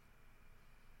dark.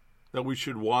 That we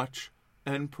should watch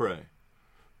and pray,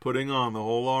 putting on the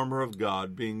whole armor of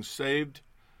God, being saved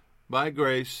by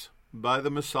grace, by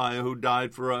the Messiah who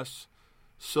died for us,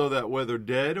 so that whether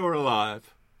dead or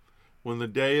alive, when the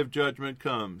day of judgment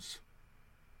comes,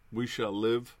 we shall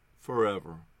live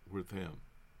forever with him.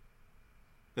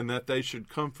 And that they should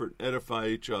comfort, edify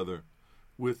each other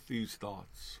with these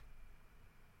thoughts.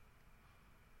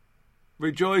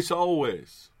 Rejoice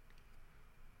always.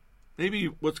 Maybe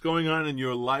what's going on in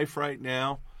your life right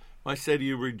now, I say to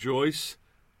you, rejoice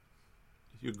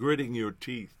You're gritting your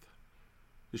teeth.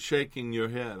 You're shaking your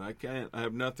head. I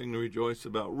have nothing to rejoice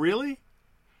about. Really?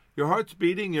 Your heart's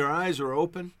beating, your eyes are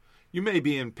open. You may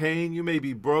be in pain, you may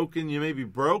be broken, you may be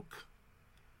broke.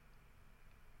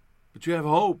 But you have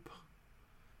hope.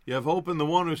 You have hope in the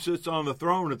one who sits on the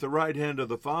throne at the right hand of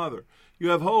the Father. You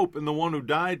have hope in the one who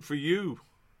died for you.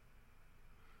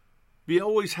 Be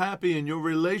always happy in your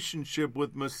relationship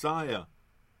with Messiah.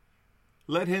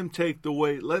 Let him take the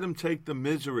weight. Let him take the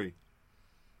misery.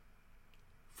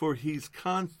 For he's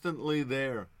constantly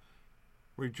there.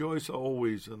 Rejoice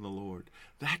always in the Lord.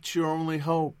 That's your only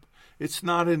hope. It's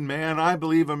not in man. I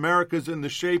believe America's in the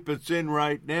shape it's in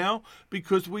right now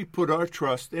because we put our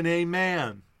trust in a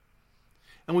man.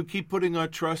 And we keep putting our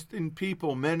trust in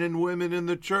people, men and women in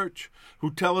the church,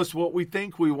 who tell us what we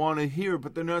think we want to hear,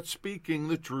 but they're not speaking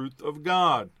the truth of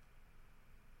God.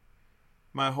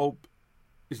 My hope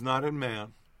is not in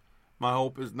man. My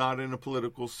hope is not in a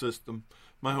political system.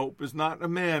 My hope is not in a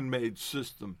man-made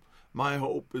system. My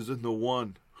hope is in the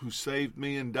one who saved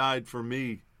me and died for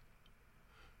me.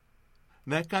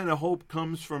 And that kind of hope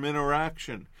comes from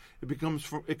interaction. It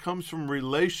comes from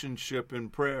relationship in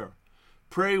prayer.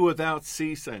 Pray without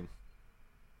ceasing.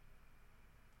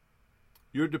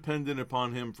 You're dependent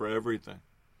upon him for everything.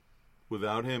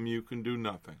 Without him, you can do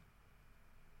nothing.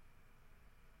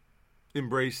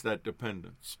 Embrace that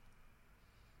dependence.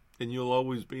 And you'll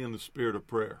always be in the spirit of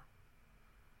prayer.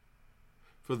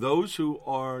 For those who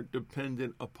are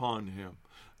dependent upon him,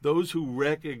 those who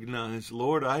recognize,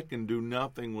 Lord, I can do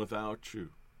nothing without you.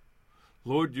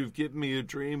 Lord, you've given me a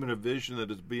dream and a vision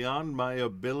that is beyond my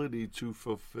ability to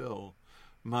fulfill.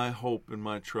 My hope and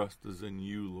my trust is in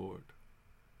you, Lord.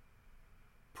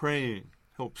 Praying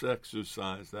helps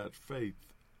exercise that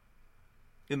faith.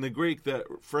 In the Greek, that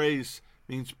phrase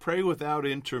means pray without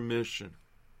intermission,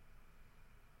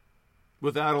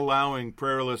 without allowing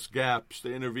prayerless gaps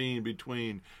to intervene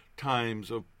between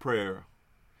times of prayer.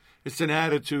 It's an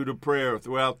attitude of prayer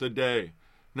throughout the day,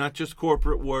 not just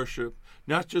corporate worship,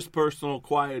 not just personal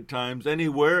quiet times,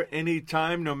 anywhere,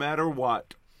 anytime, no matter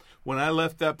what. When I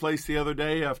left that place the other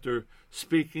day after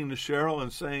speaking to Cheryl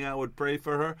and saying I would pray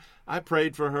for her, I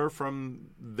prayed for her from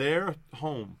their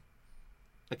home.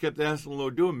 I kept asking the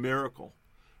Lord, do a miracle.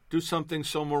 Do something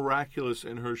so miraculous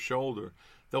in her shoulder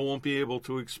that I won't be able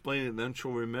to explain it, and then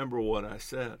she'll remember what I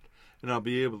said. And I'll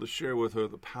be able to share with her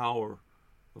the power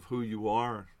of who you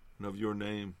are and of your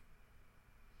name.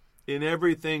 In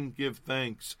everything, give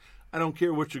thanks. I don't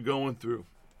care what you're going through.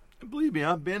 And believe me,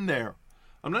 I've been there.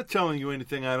 I'm not telling you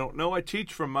anything I don't know. I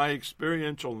teach from my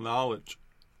experiential knowledge.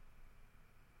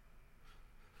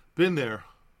 Been there.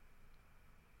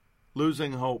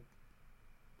 Losing hope.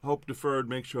 Hope deferred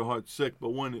makes your heart sick,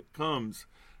 but when it comes,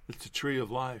 it's a tree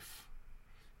of life.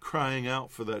 Crying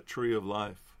out for that tree of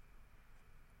life.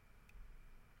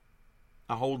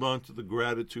 I hold on to the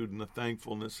gratitude and the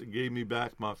thankfulness. It gave me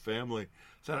back my family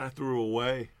that I threw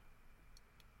away.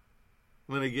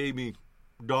 And then it gave me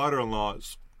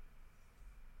daughter-in-laws.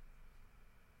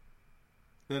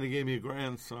 Then he gave me a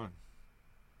grandson.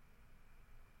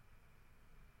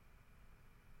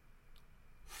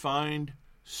 Find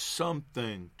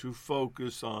something to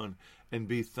focus on and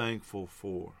be thankful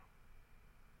for.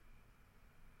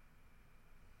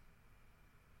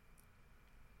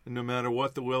 And no matter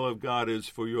what the will of God is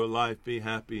for your life, be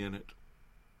happy in it.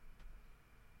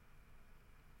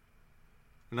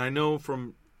 And I know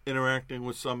from interacting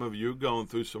with some of you, going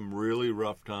through some really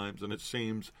rough times, and it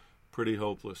seems pretty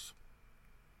hopeless.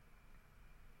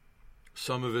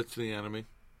 Some of it's the enemy.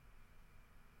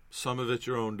 Some of it's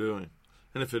your own doing.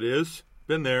 And if it is,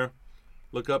 been there,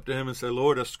 look up to him and say,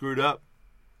 Lord, I screwed up.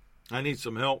 I need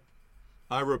some help.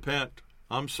 I repent.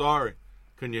 I'm sorry.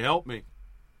 Can you help me?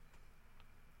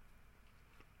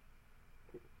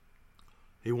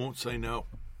 He won't say no.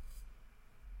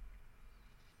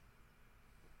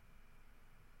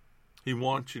 He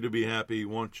wants you to be happy. He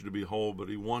wants you to be whole, but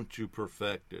he wants you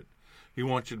perfected. He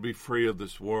wants you to be free of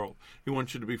this world. He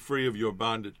wants you to be free of your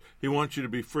bondage. He wants you to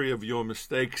be free of your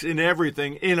mistakes in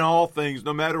everything, in all things,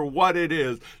 no matter what it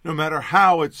is, no matter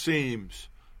how it seems.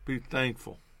 Be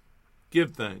thankful.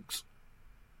 Give thanks.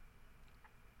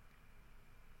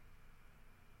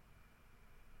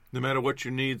 No matter what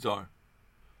your needs are,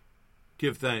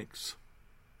 give thanks.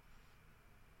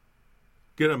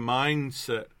 Get a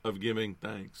mindset of giving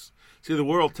thanks. See, the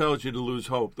world tells you to lose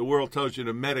hope. The world tells you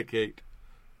to medicate.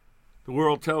 The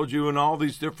world tells you in all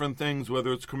these different things,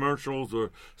 whether it's commercials or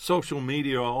social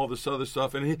media or all this other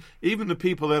stuff, and even the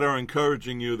people that are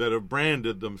encouraging you that have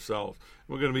branded themselves.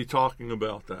 We're going to be talking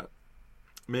about that,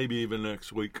 maybe even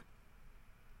next week.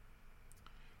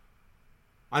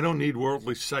 I don't need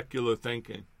worldly secular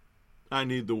thinking. I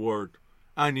need the Word.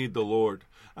 I need the Lord.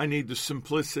 I need the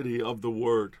simplicity of the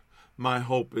Word. My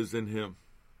hope is in Him.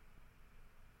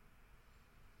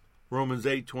 Romans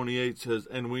 8:28 says,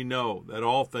 and we know that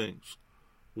all things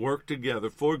work together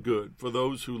for good for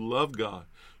those who love God,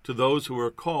 to those who are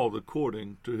called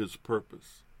according to His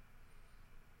purpose.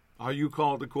 Are you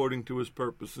called according to His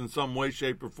purpose? In some way,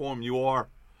 shape, or form, you are.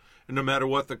 And no matter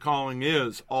what the calling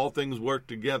is, all things work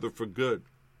together for good.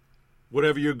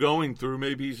 Whatever you're going through,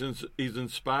 maybe He's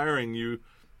inspiring you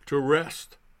to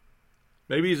rest.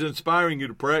 Maybe He's inspiring you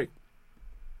to pray.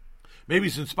 Maybe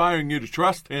He's inspiring you to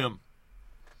trust Him.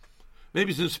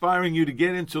 Maybe He's inspiring you to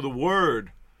get into the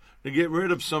Word, to get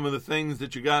rid of some of the things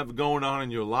that you got going on in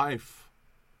your life.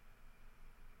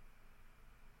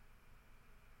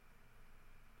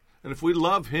 And if we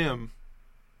love Him,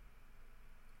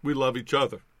 we love each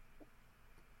other.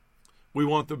 We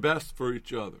want the best for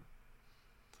each other.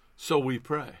 So we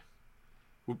pray.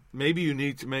 Maybe you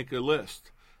need to make a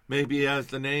list. Maybe as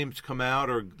the names come out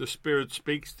or the Spirit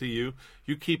speaks to you,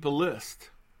 you keep a list.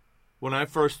 When I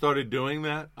first started doing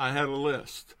that, I had a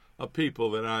list of people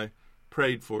that I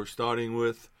prayed for, starting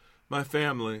with my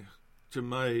family, to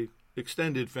my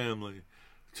extended family,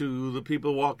 to the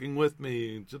people walking with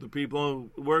me, to the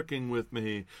people working with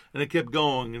me. And it kept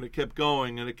going, and it kept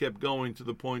going, and it kept going to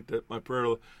the point that my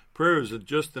prayers are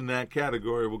just in that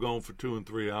category were going for 2 and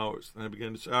 3 hours. And I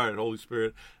began to say, all right, Holy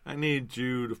Spirit, I need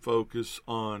you to focus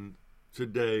on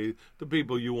today the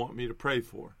people you want me to pray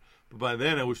for. But by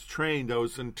then I was trained, I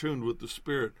was in tune with the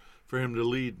Spirit for Him to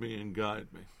lead me and guide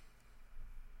me.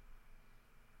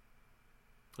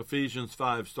 Ephesians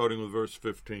 5, starting with verse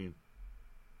 15.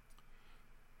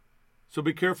 So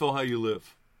be careful how you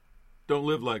live. Don't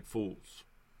live like fools,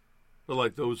 but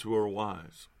like those who are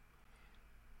wise.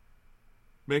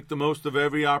 Make the most of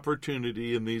every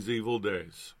opportunity in these evil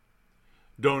days.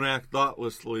 Don't act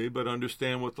thoughtlessly, but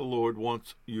understand what the Lord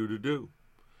wants you to do.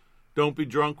 Don't be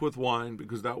drunk with wine,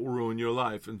 because that will ruin your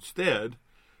life. Instead,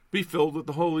 be filled with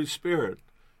the Holy Spirit,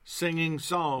 singing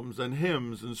psalms and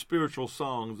hymns and spiritual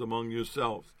songs among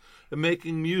yourselves, and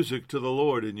making music to the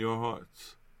Lord in your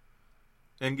hearts.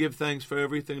 And give thanks for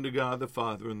everything to God the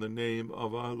Father in the name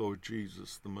of our Lord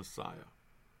Jesus, the Messiah.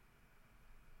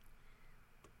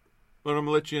 But I'm going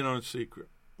to let you in on a secret.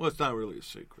 Well, it's not really a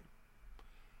secret.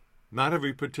 Not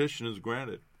every petition is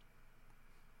granted.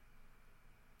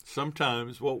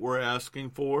 Sometimes what we're asking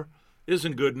for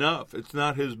isn't good enough. It's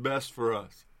not His best for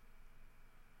us.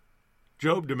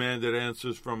 Job demanded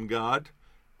answers from God,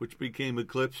 which became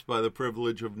eclipsed by the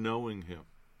privilege of knowing Him.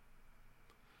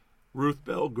 Ruth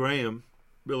Bell Graham,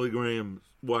 Billy Graham's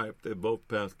wife, they both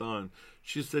passed on,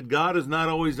 she said, God has not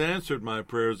always answered my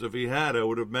prayers. If He had, I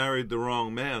would have married the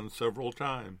wrong man several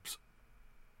times.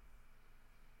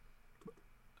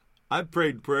 I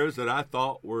prayed prayers that I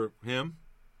thought were Him,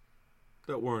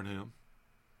 that weren't Him.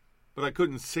 But I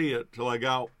couldn't see it till I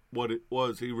got what it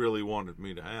was He really wanted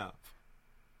me to have.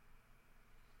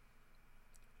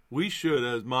 We should,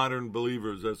 as modern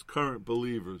believers, as current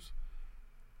believers,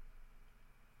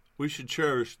 we should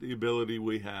cherish the ability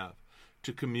we have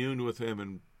to commune with Him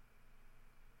and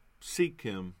seek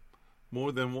Him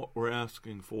more than what we're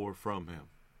asking for from Him.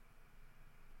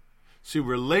 See,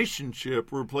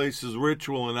 relationship replaces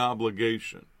ritual and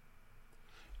obligation.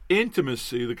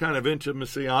 Intimacy, the kind of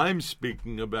intimacy I'm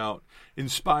speaking about,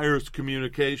 inspires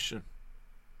communication.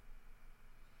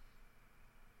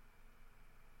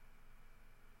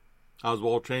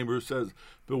 Oswald Chambers says,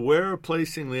 beware of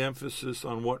placing the emphasis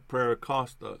on what prayer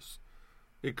cost us.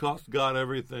 It cost God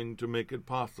everything to make it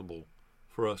possible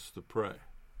for us to pray.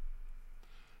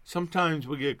 Sometimes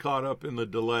we get caught up in the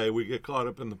delay. We get caught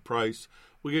up in the price.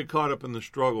 We get caught up in the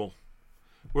struggle.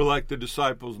 We're like the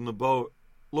disciples in the boat.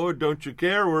 Lord, don't you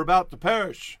care? We're about to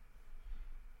perish.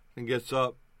 And gets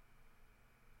up,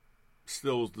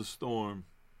 stills the storm,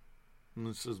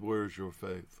 and says, where's your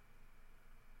faith?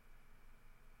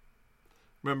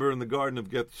 Remember in the Garden of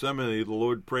Gethsemane, the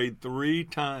Lord prayed 3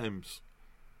 times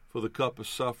for the cup of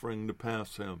suffering to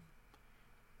pass Him.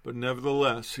 But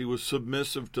nevertheless, He was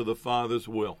submissive to the Father's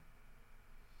will.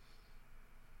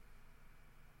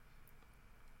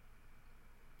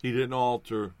 He didn't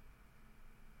alter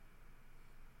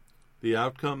the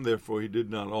outcome, therefore He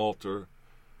did not alter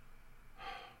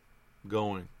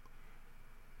going.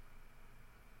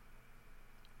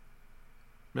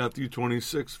 Matthew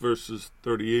 26, verses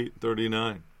 38 and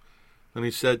 39. And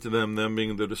He said to them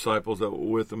being the disciples that were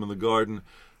with Him in the garden,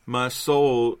 my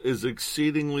soul is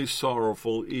exceedingly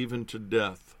sorrowful, even to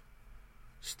death.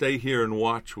 Stay here and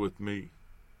watch with me.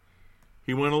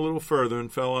 He went a little further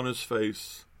and fell on His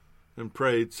face and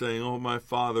prayed, saying, Oh, my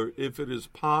Father, if it is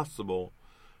possible,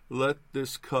 let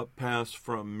this cup pass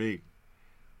from me.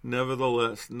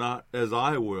 Nevertheless, not as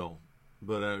I will,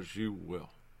 but as you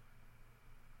will.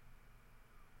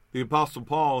 The Apostle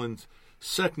Paul in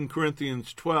 2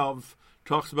 Corinthians 12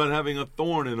 talks about having a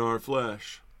thorn in our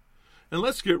flesh. And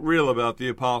let's get real about the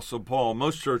Apostle Paul.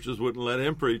 Most churches wouldn't let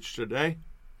him preach today.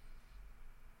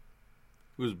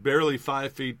 He was barely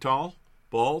 5 feet tall,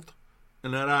 bald,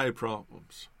 and had eye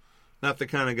problems. Not the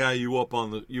kind of guy you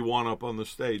want up on the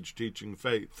stage teaching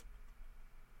faith.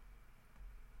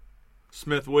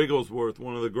 Smith Wigglesworth,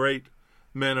 one of the great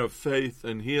men of faith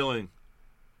and healing,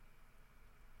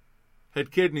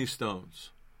 had kidney stones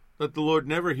that the Lord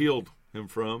never healed him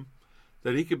from,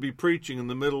 that he could be preaching in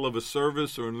the middle of a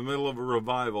service or in the middle of a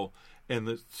revival, and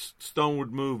the stone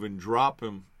would move and drop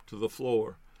him to the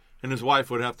floor, and his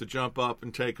wife would have to jump up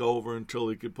and take over until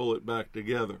he could pull it back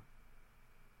together.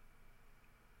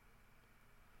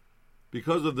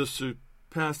 Because of the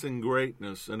surpassing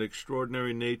greatness and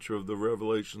extraordinary nature of the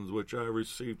revelations which I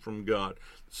received from God,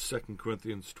 2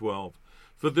 Corinthians 12,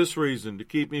 for this reason, to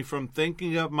keep me from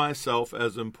thinking of myself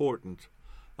as important,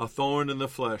 a thorn in the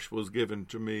flesh was given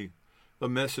to me, a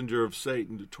messenger of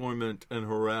Satan to torment and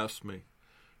harass me,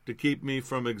 to keep me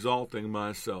from exalting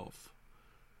myself.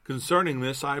 Concerning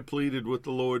this, I pleaded with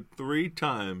the Lord 3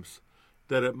 times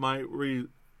that it might leave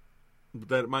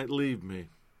me.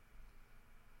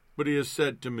 But he has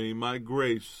said to me, my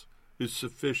grace is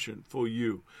sufficient for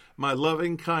you. My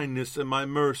loving kindness and my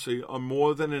mercy are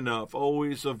more than enough,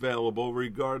 always available,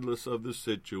 regardless of the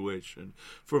situation.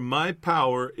 For my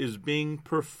power is being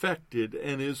perfected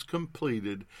and is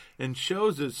completed, and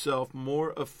shows itself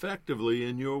more effectively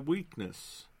in your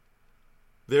weakness.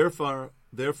 Therefore,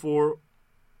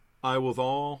 I with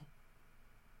all...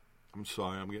 I'm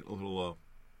sorry, I'm getting a little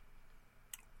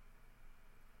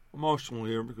emotional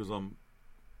here because I'm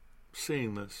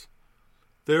seeing this.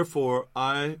 Therefore,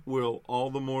 I will all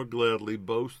the more gladly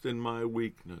boast in my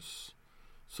weakness,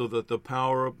 so that the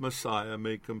power of Messiah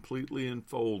may completely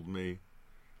enfold me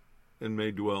and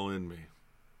may dwell in me.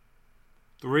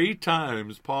 3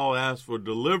 times Paul asked for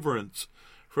deliverance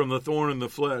from the thorn in the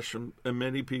flesh, and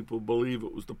many people believe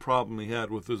it was the problem he had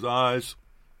with his eyes.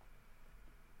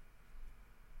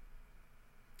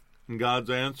 And God's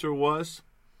answer was,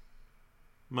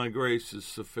 my grace is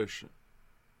sufficient.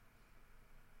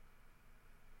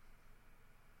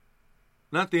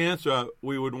 Not the answer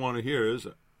we would want to hear, is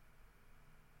it?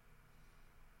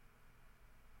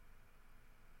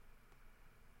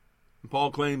 And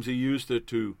Paul claims he used it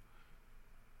to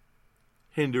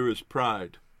hinder his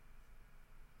pride.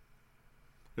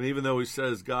 And even though he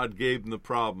says God gave him the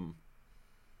problem,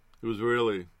 it was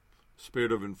really a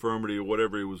spirit of infirmity or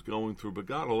whatever he was going through, but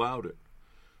God allowed it.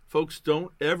 Folks,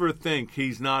 don't ever think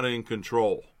he's not in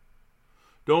control.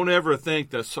 Don't ever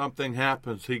think that something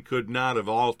happens he could not have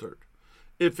altered.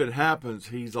 If it happens,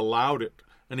 he's allowed it,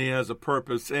 and he has a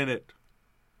purpose in it.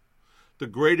 The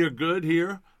greater good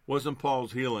here wasn't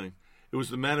Paul's healing. It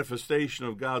was the manifestation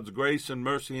of God's grace and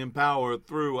mercy and power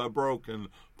through a broken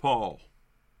Paul.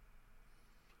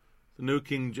 The New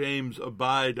King James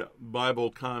Abide Bible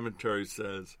Commentary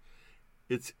says,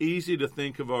 it's easy to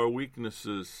think our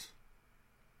weaknesses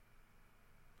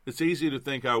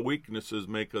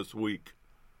make us weak.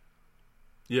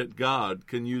 Yet God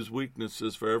can use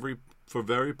weaknesses for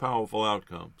very powerful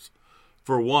outcomes.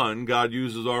 For one, God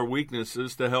uses our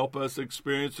weaknesses to help us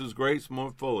experience His grace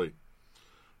more fully.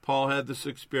 Paul had this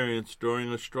experience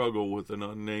during a struggle with an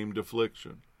unnamed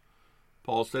affliction.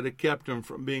 Paul said it kept him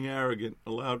from being arrogant,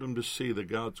 allowed him to see that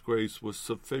God's grace was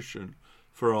sufficient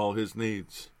for all his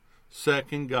needs.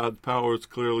 Second, God's power is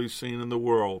clearly seen in the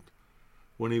world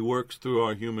when He works through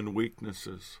our human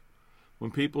weaknesses.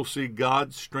 When people see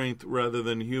God's strength rather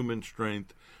than human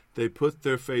strength, they put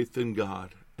their faith in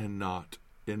God and not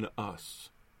in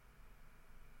us.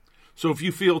 So if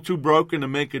you feel too broken to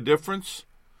make a difference,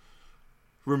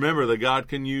 remember that God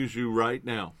can use you right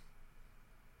now.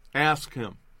 Ask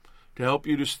Him to help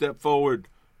you to step forward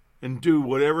and do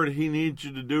whatever He needs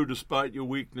you to do despite your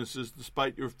weaknesses,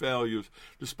 despite your failures,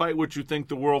 despite what you think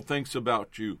the world thinks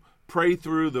about you. Pray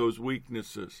through those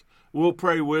weaknesses. We'll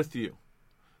pray with you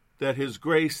that His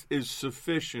grace is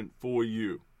sufficient for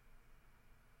you.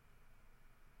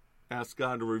 Ask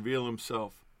God to reveal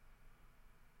Himself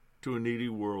to a needy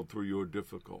world through your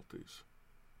difficulties.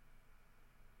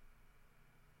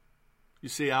 You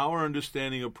see, our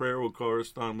understanding of prayer will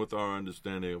correspond with our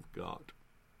understanding of God.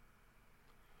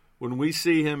 When we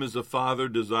see Him as a Father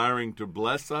desiring to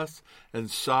bless us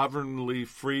and sovereignly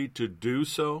free to do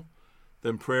so,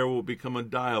 then prayer will become a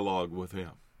dialogue with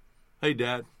Him. Hey,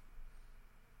 Dad,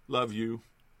 love you.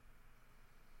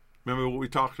 Remember what we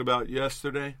talked about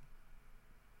yesterday?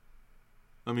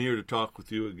 I'm here to talk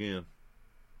with you again.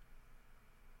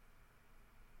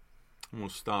 I'm going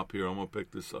to stop here. I'm going to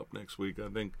pick this up next week. I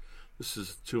think this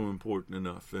is too important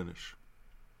enough. Finish.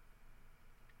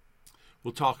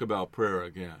 We'll talk about prayer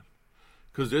again,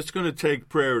 because it's going to take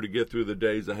prayer to get through the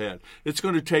days ahead. It's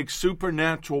going to take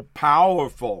supernatural,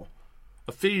 powerful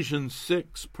Ephesians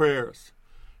 6 prayers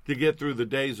to get through the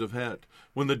days ahead.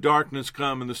 When the darkness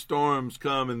come and the storms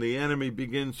come and the enemy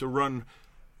begins to run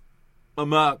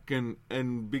amok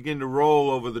and begin to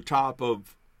roll over the top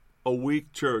of a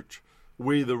weak church,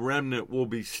 we, the remnant, will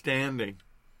be standing,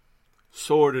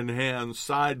 sword in hand,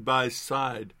 side by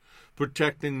side,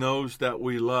 protecting those that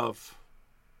we love.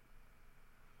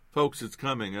 Folks, it's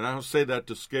coming, and I don't say that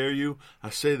to scare you. I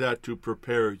say that to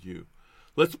prepare you.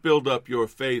 Let's build up your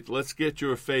faith. Let's get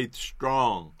your faith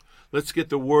strong. Let's get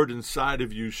the Word inside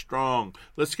of you strong.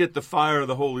 Let's get the fire of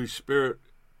the Holy Spirit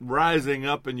rising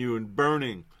up in you and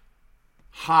burning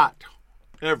hot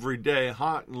every day,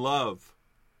 hot in love.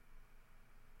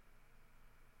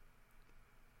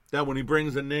 That when He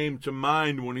brings a name to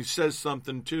mind, when He says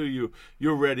something to you,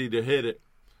 you're ready to hit it.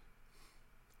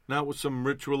 Not with some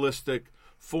ritualistic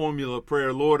formula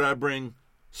prayer. Lord, I bring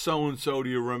so-and-so to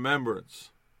your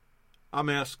remembrance. I'm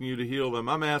asking you to heal them.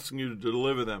 I'm asking you to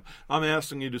deliver them. I'm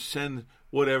asking you to send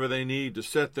whatever they need to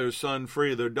set their son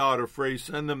free, their daughter free.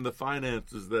 Send them the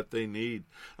finances that they need.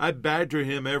 I badger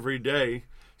Him every day.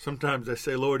 Sometimes I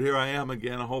say, Lord, here I am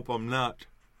again. I hope I'm not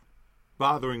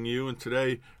bothering you. And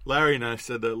today, Larry and I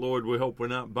said that, Lord, we hope we're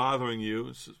not bothering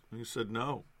you. He said,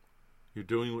 no, you're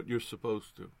doing what you're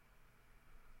supposed to.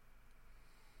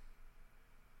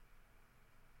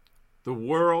 The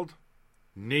world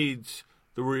needs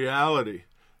the reality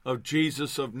of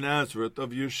Jesus of Nazareth, of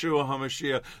Yeshua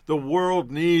HaMashiach. The world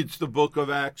needs the Book of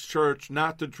Acts church,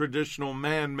 not the traditional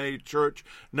man-made church,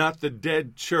 not the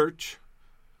dead church,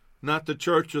 not the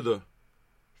church of the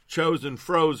chosen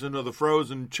frozen or the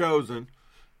frozen chosen.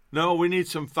 No, we need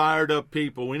some fired up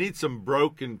people. We need some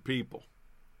broken people.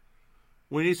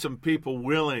 We need some people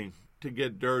willing to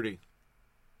get dirty.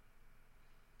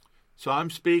 So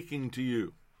I'm speaking to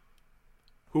you.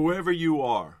 Whoever you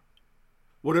are,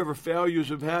 whatever failures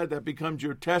you've had, that becomes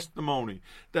your testimony.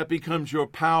 That becomes your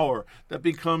power. That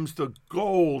becomes the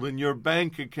gold in your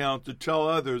bank account to tell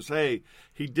others, hey,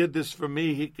 He did this for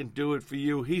me. He can do it for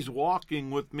you. He's walking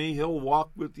with me. He'll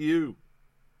walk with you.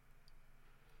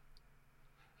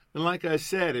 And like I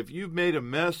said, if you've made a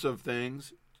mess of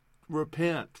things,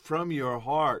 repent from your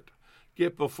heart.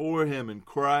 Get before Him and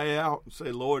cry out and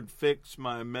say, Lord, fix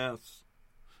my mess.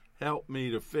 Help me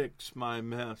to fix my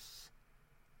mess.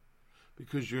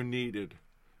 Because you're needed.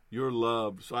 You're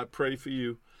loved. So I pray for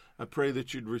you. I pray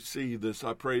that you'd receive this.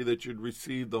 I pray that you'd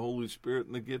receive the Holy Spirit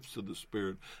and the gifts of the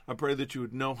Spirit. I pray that you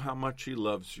would know how much He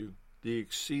loves you. The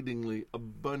exceedingly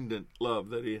abundant love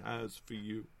that He has for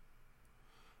you.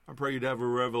 I pray you'd have a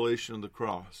revelation of the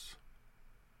cross.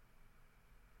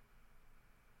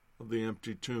 Of the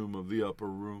empty tomb, of the upper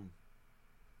room.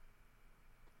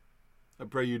 I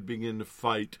pray you'd begin to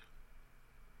fight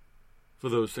for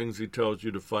those things He tells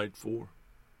you to fight for.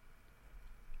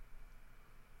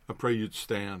 I pray you'd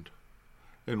stand,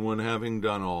 and when having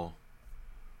done all,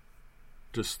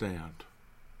 to stand.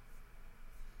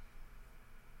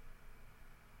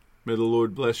 May the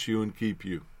Lord bless you and keep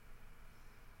you.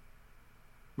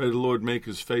 May the Lord make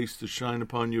His face to shine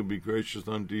upon you and be gracious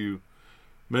unto you.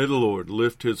 May the Lord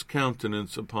lift His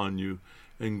countenance upon you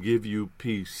and give you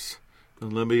peace.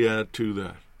 And let me add to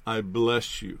that, I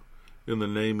bless you in the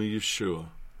name of Yeshua.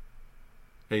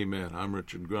 Amen. I'm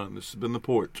Richard Grant. This has been The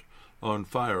Porch on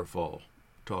Firefall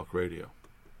Talk Radio.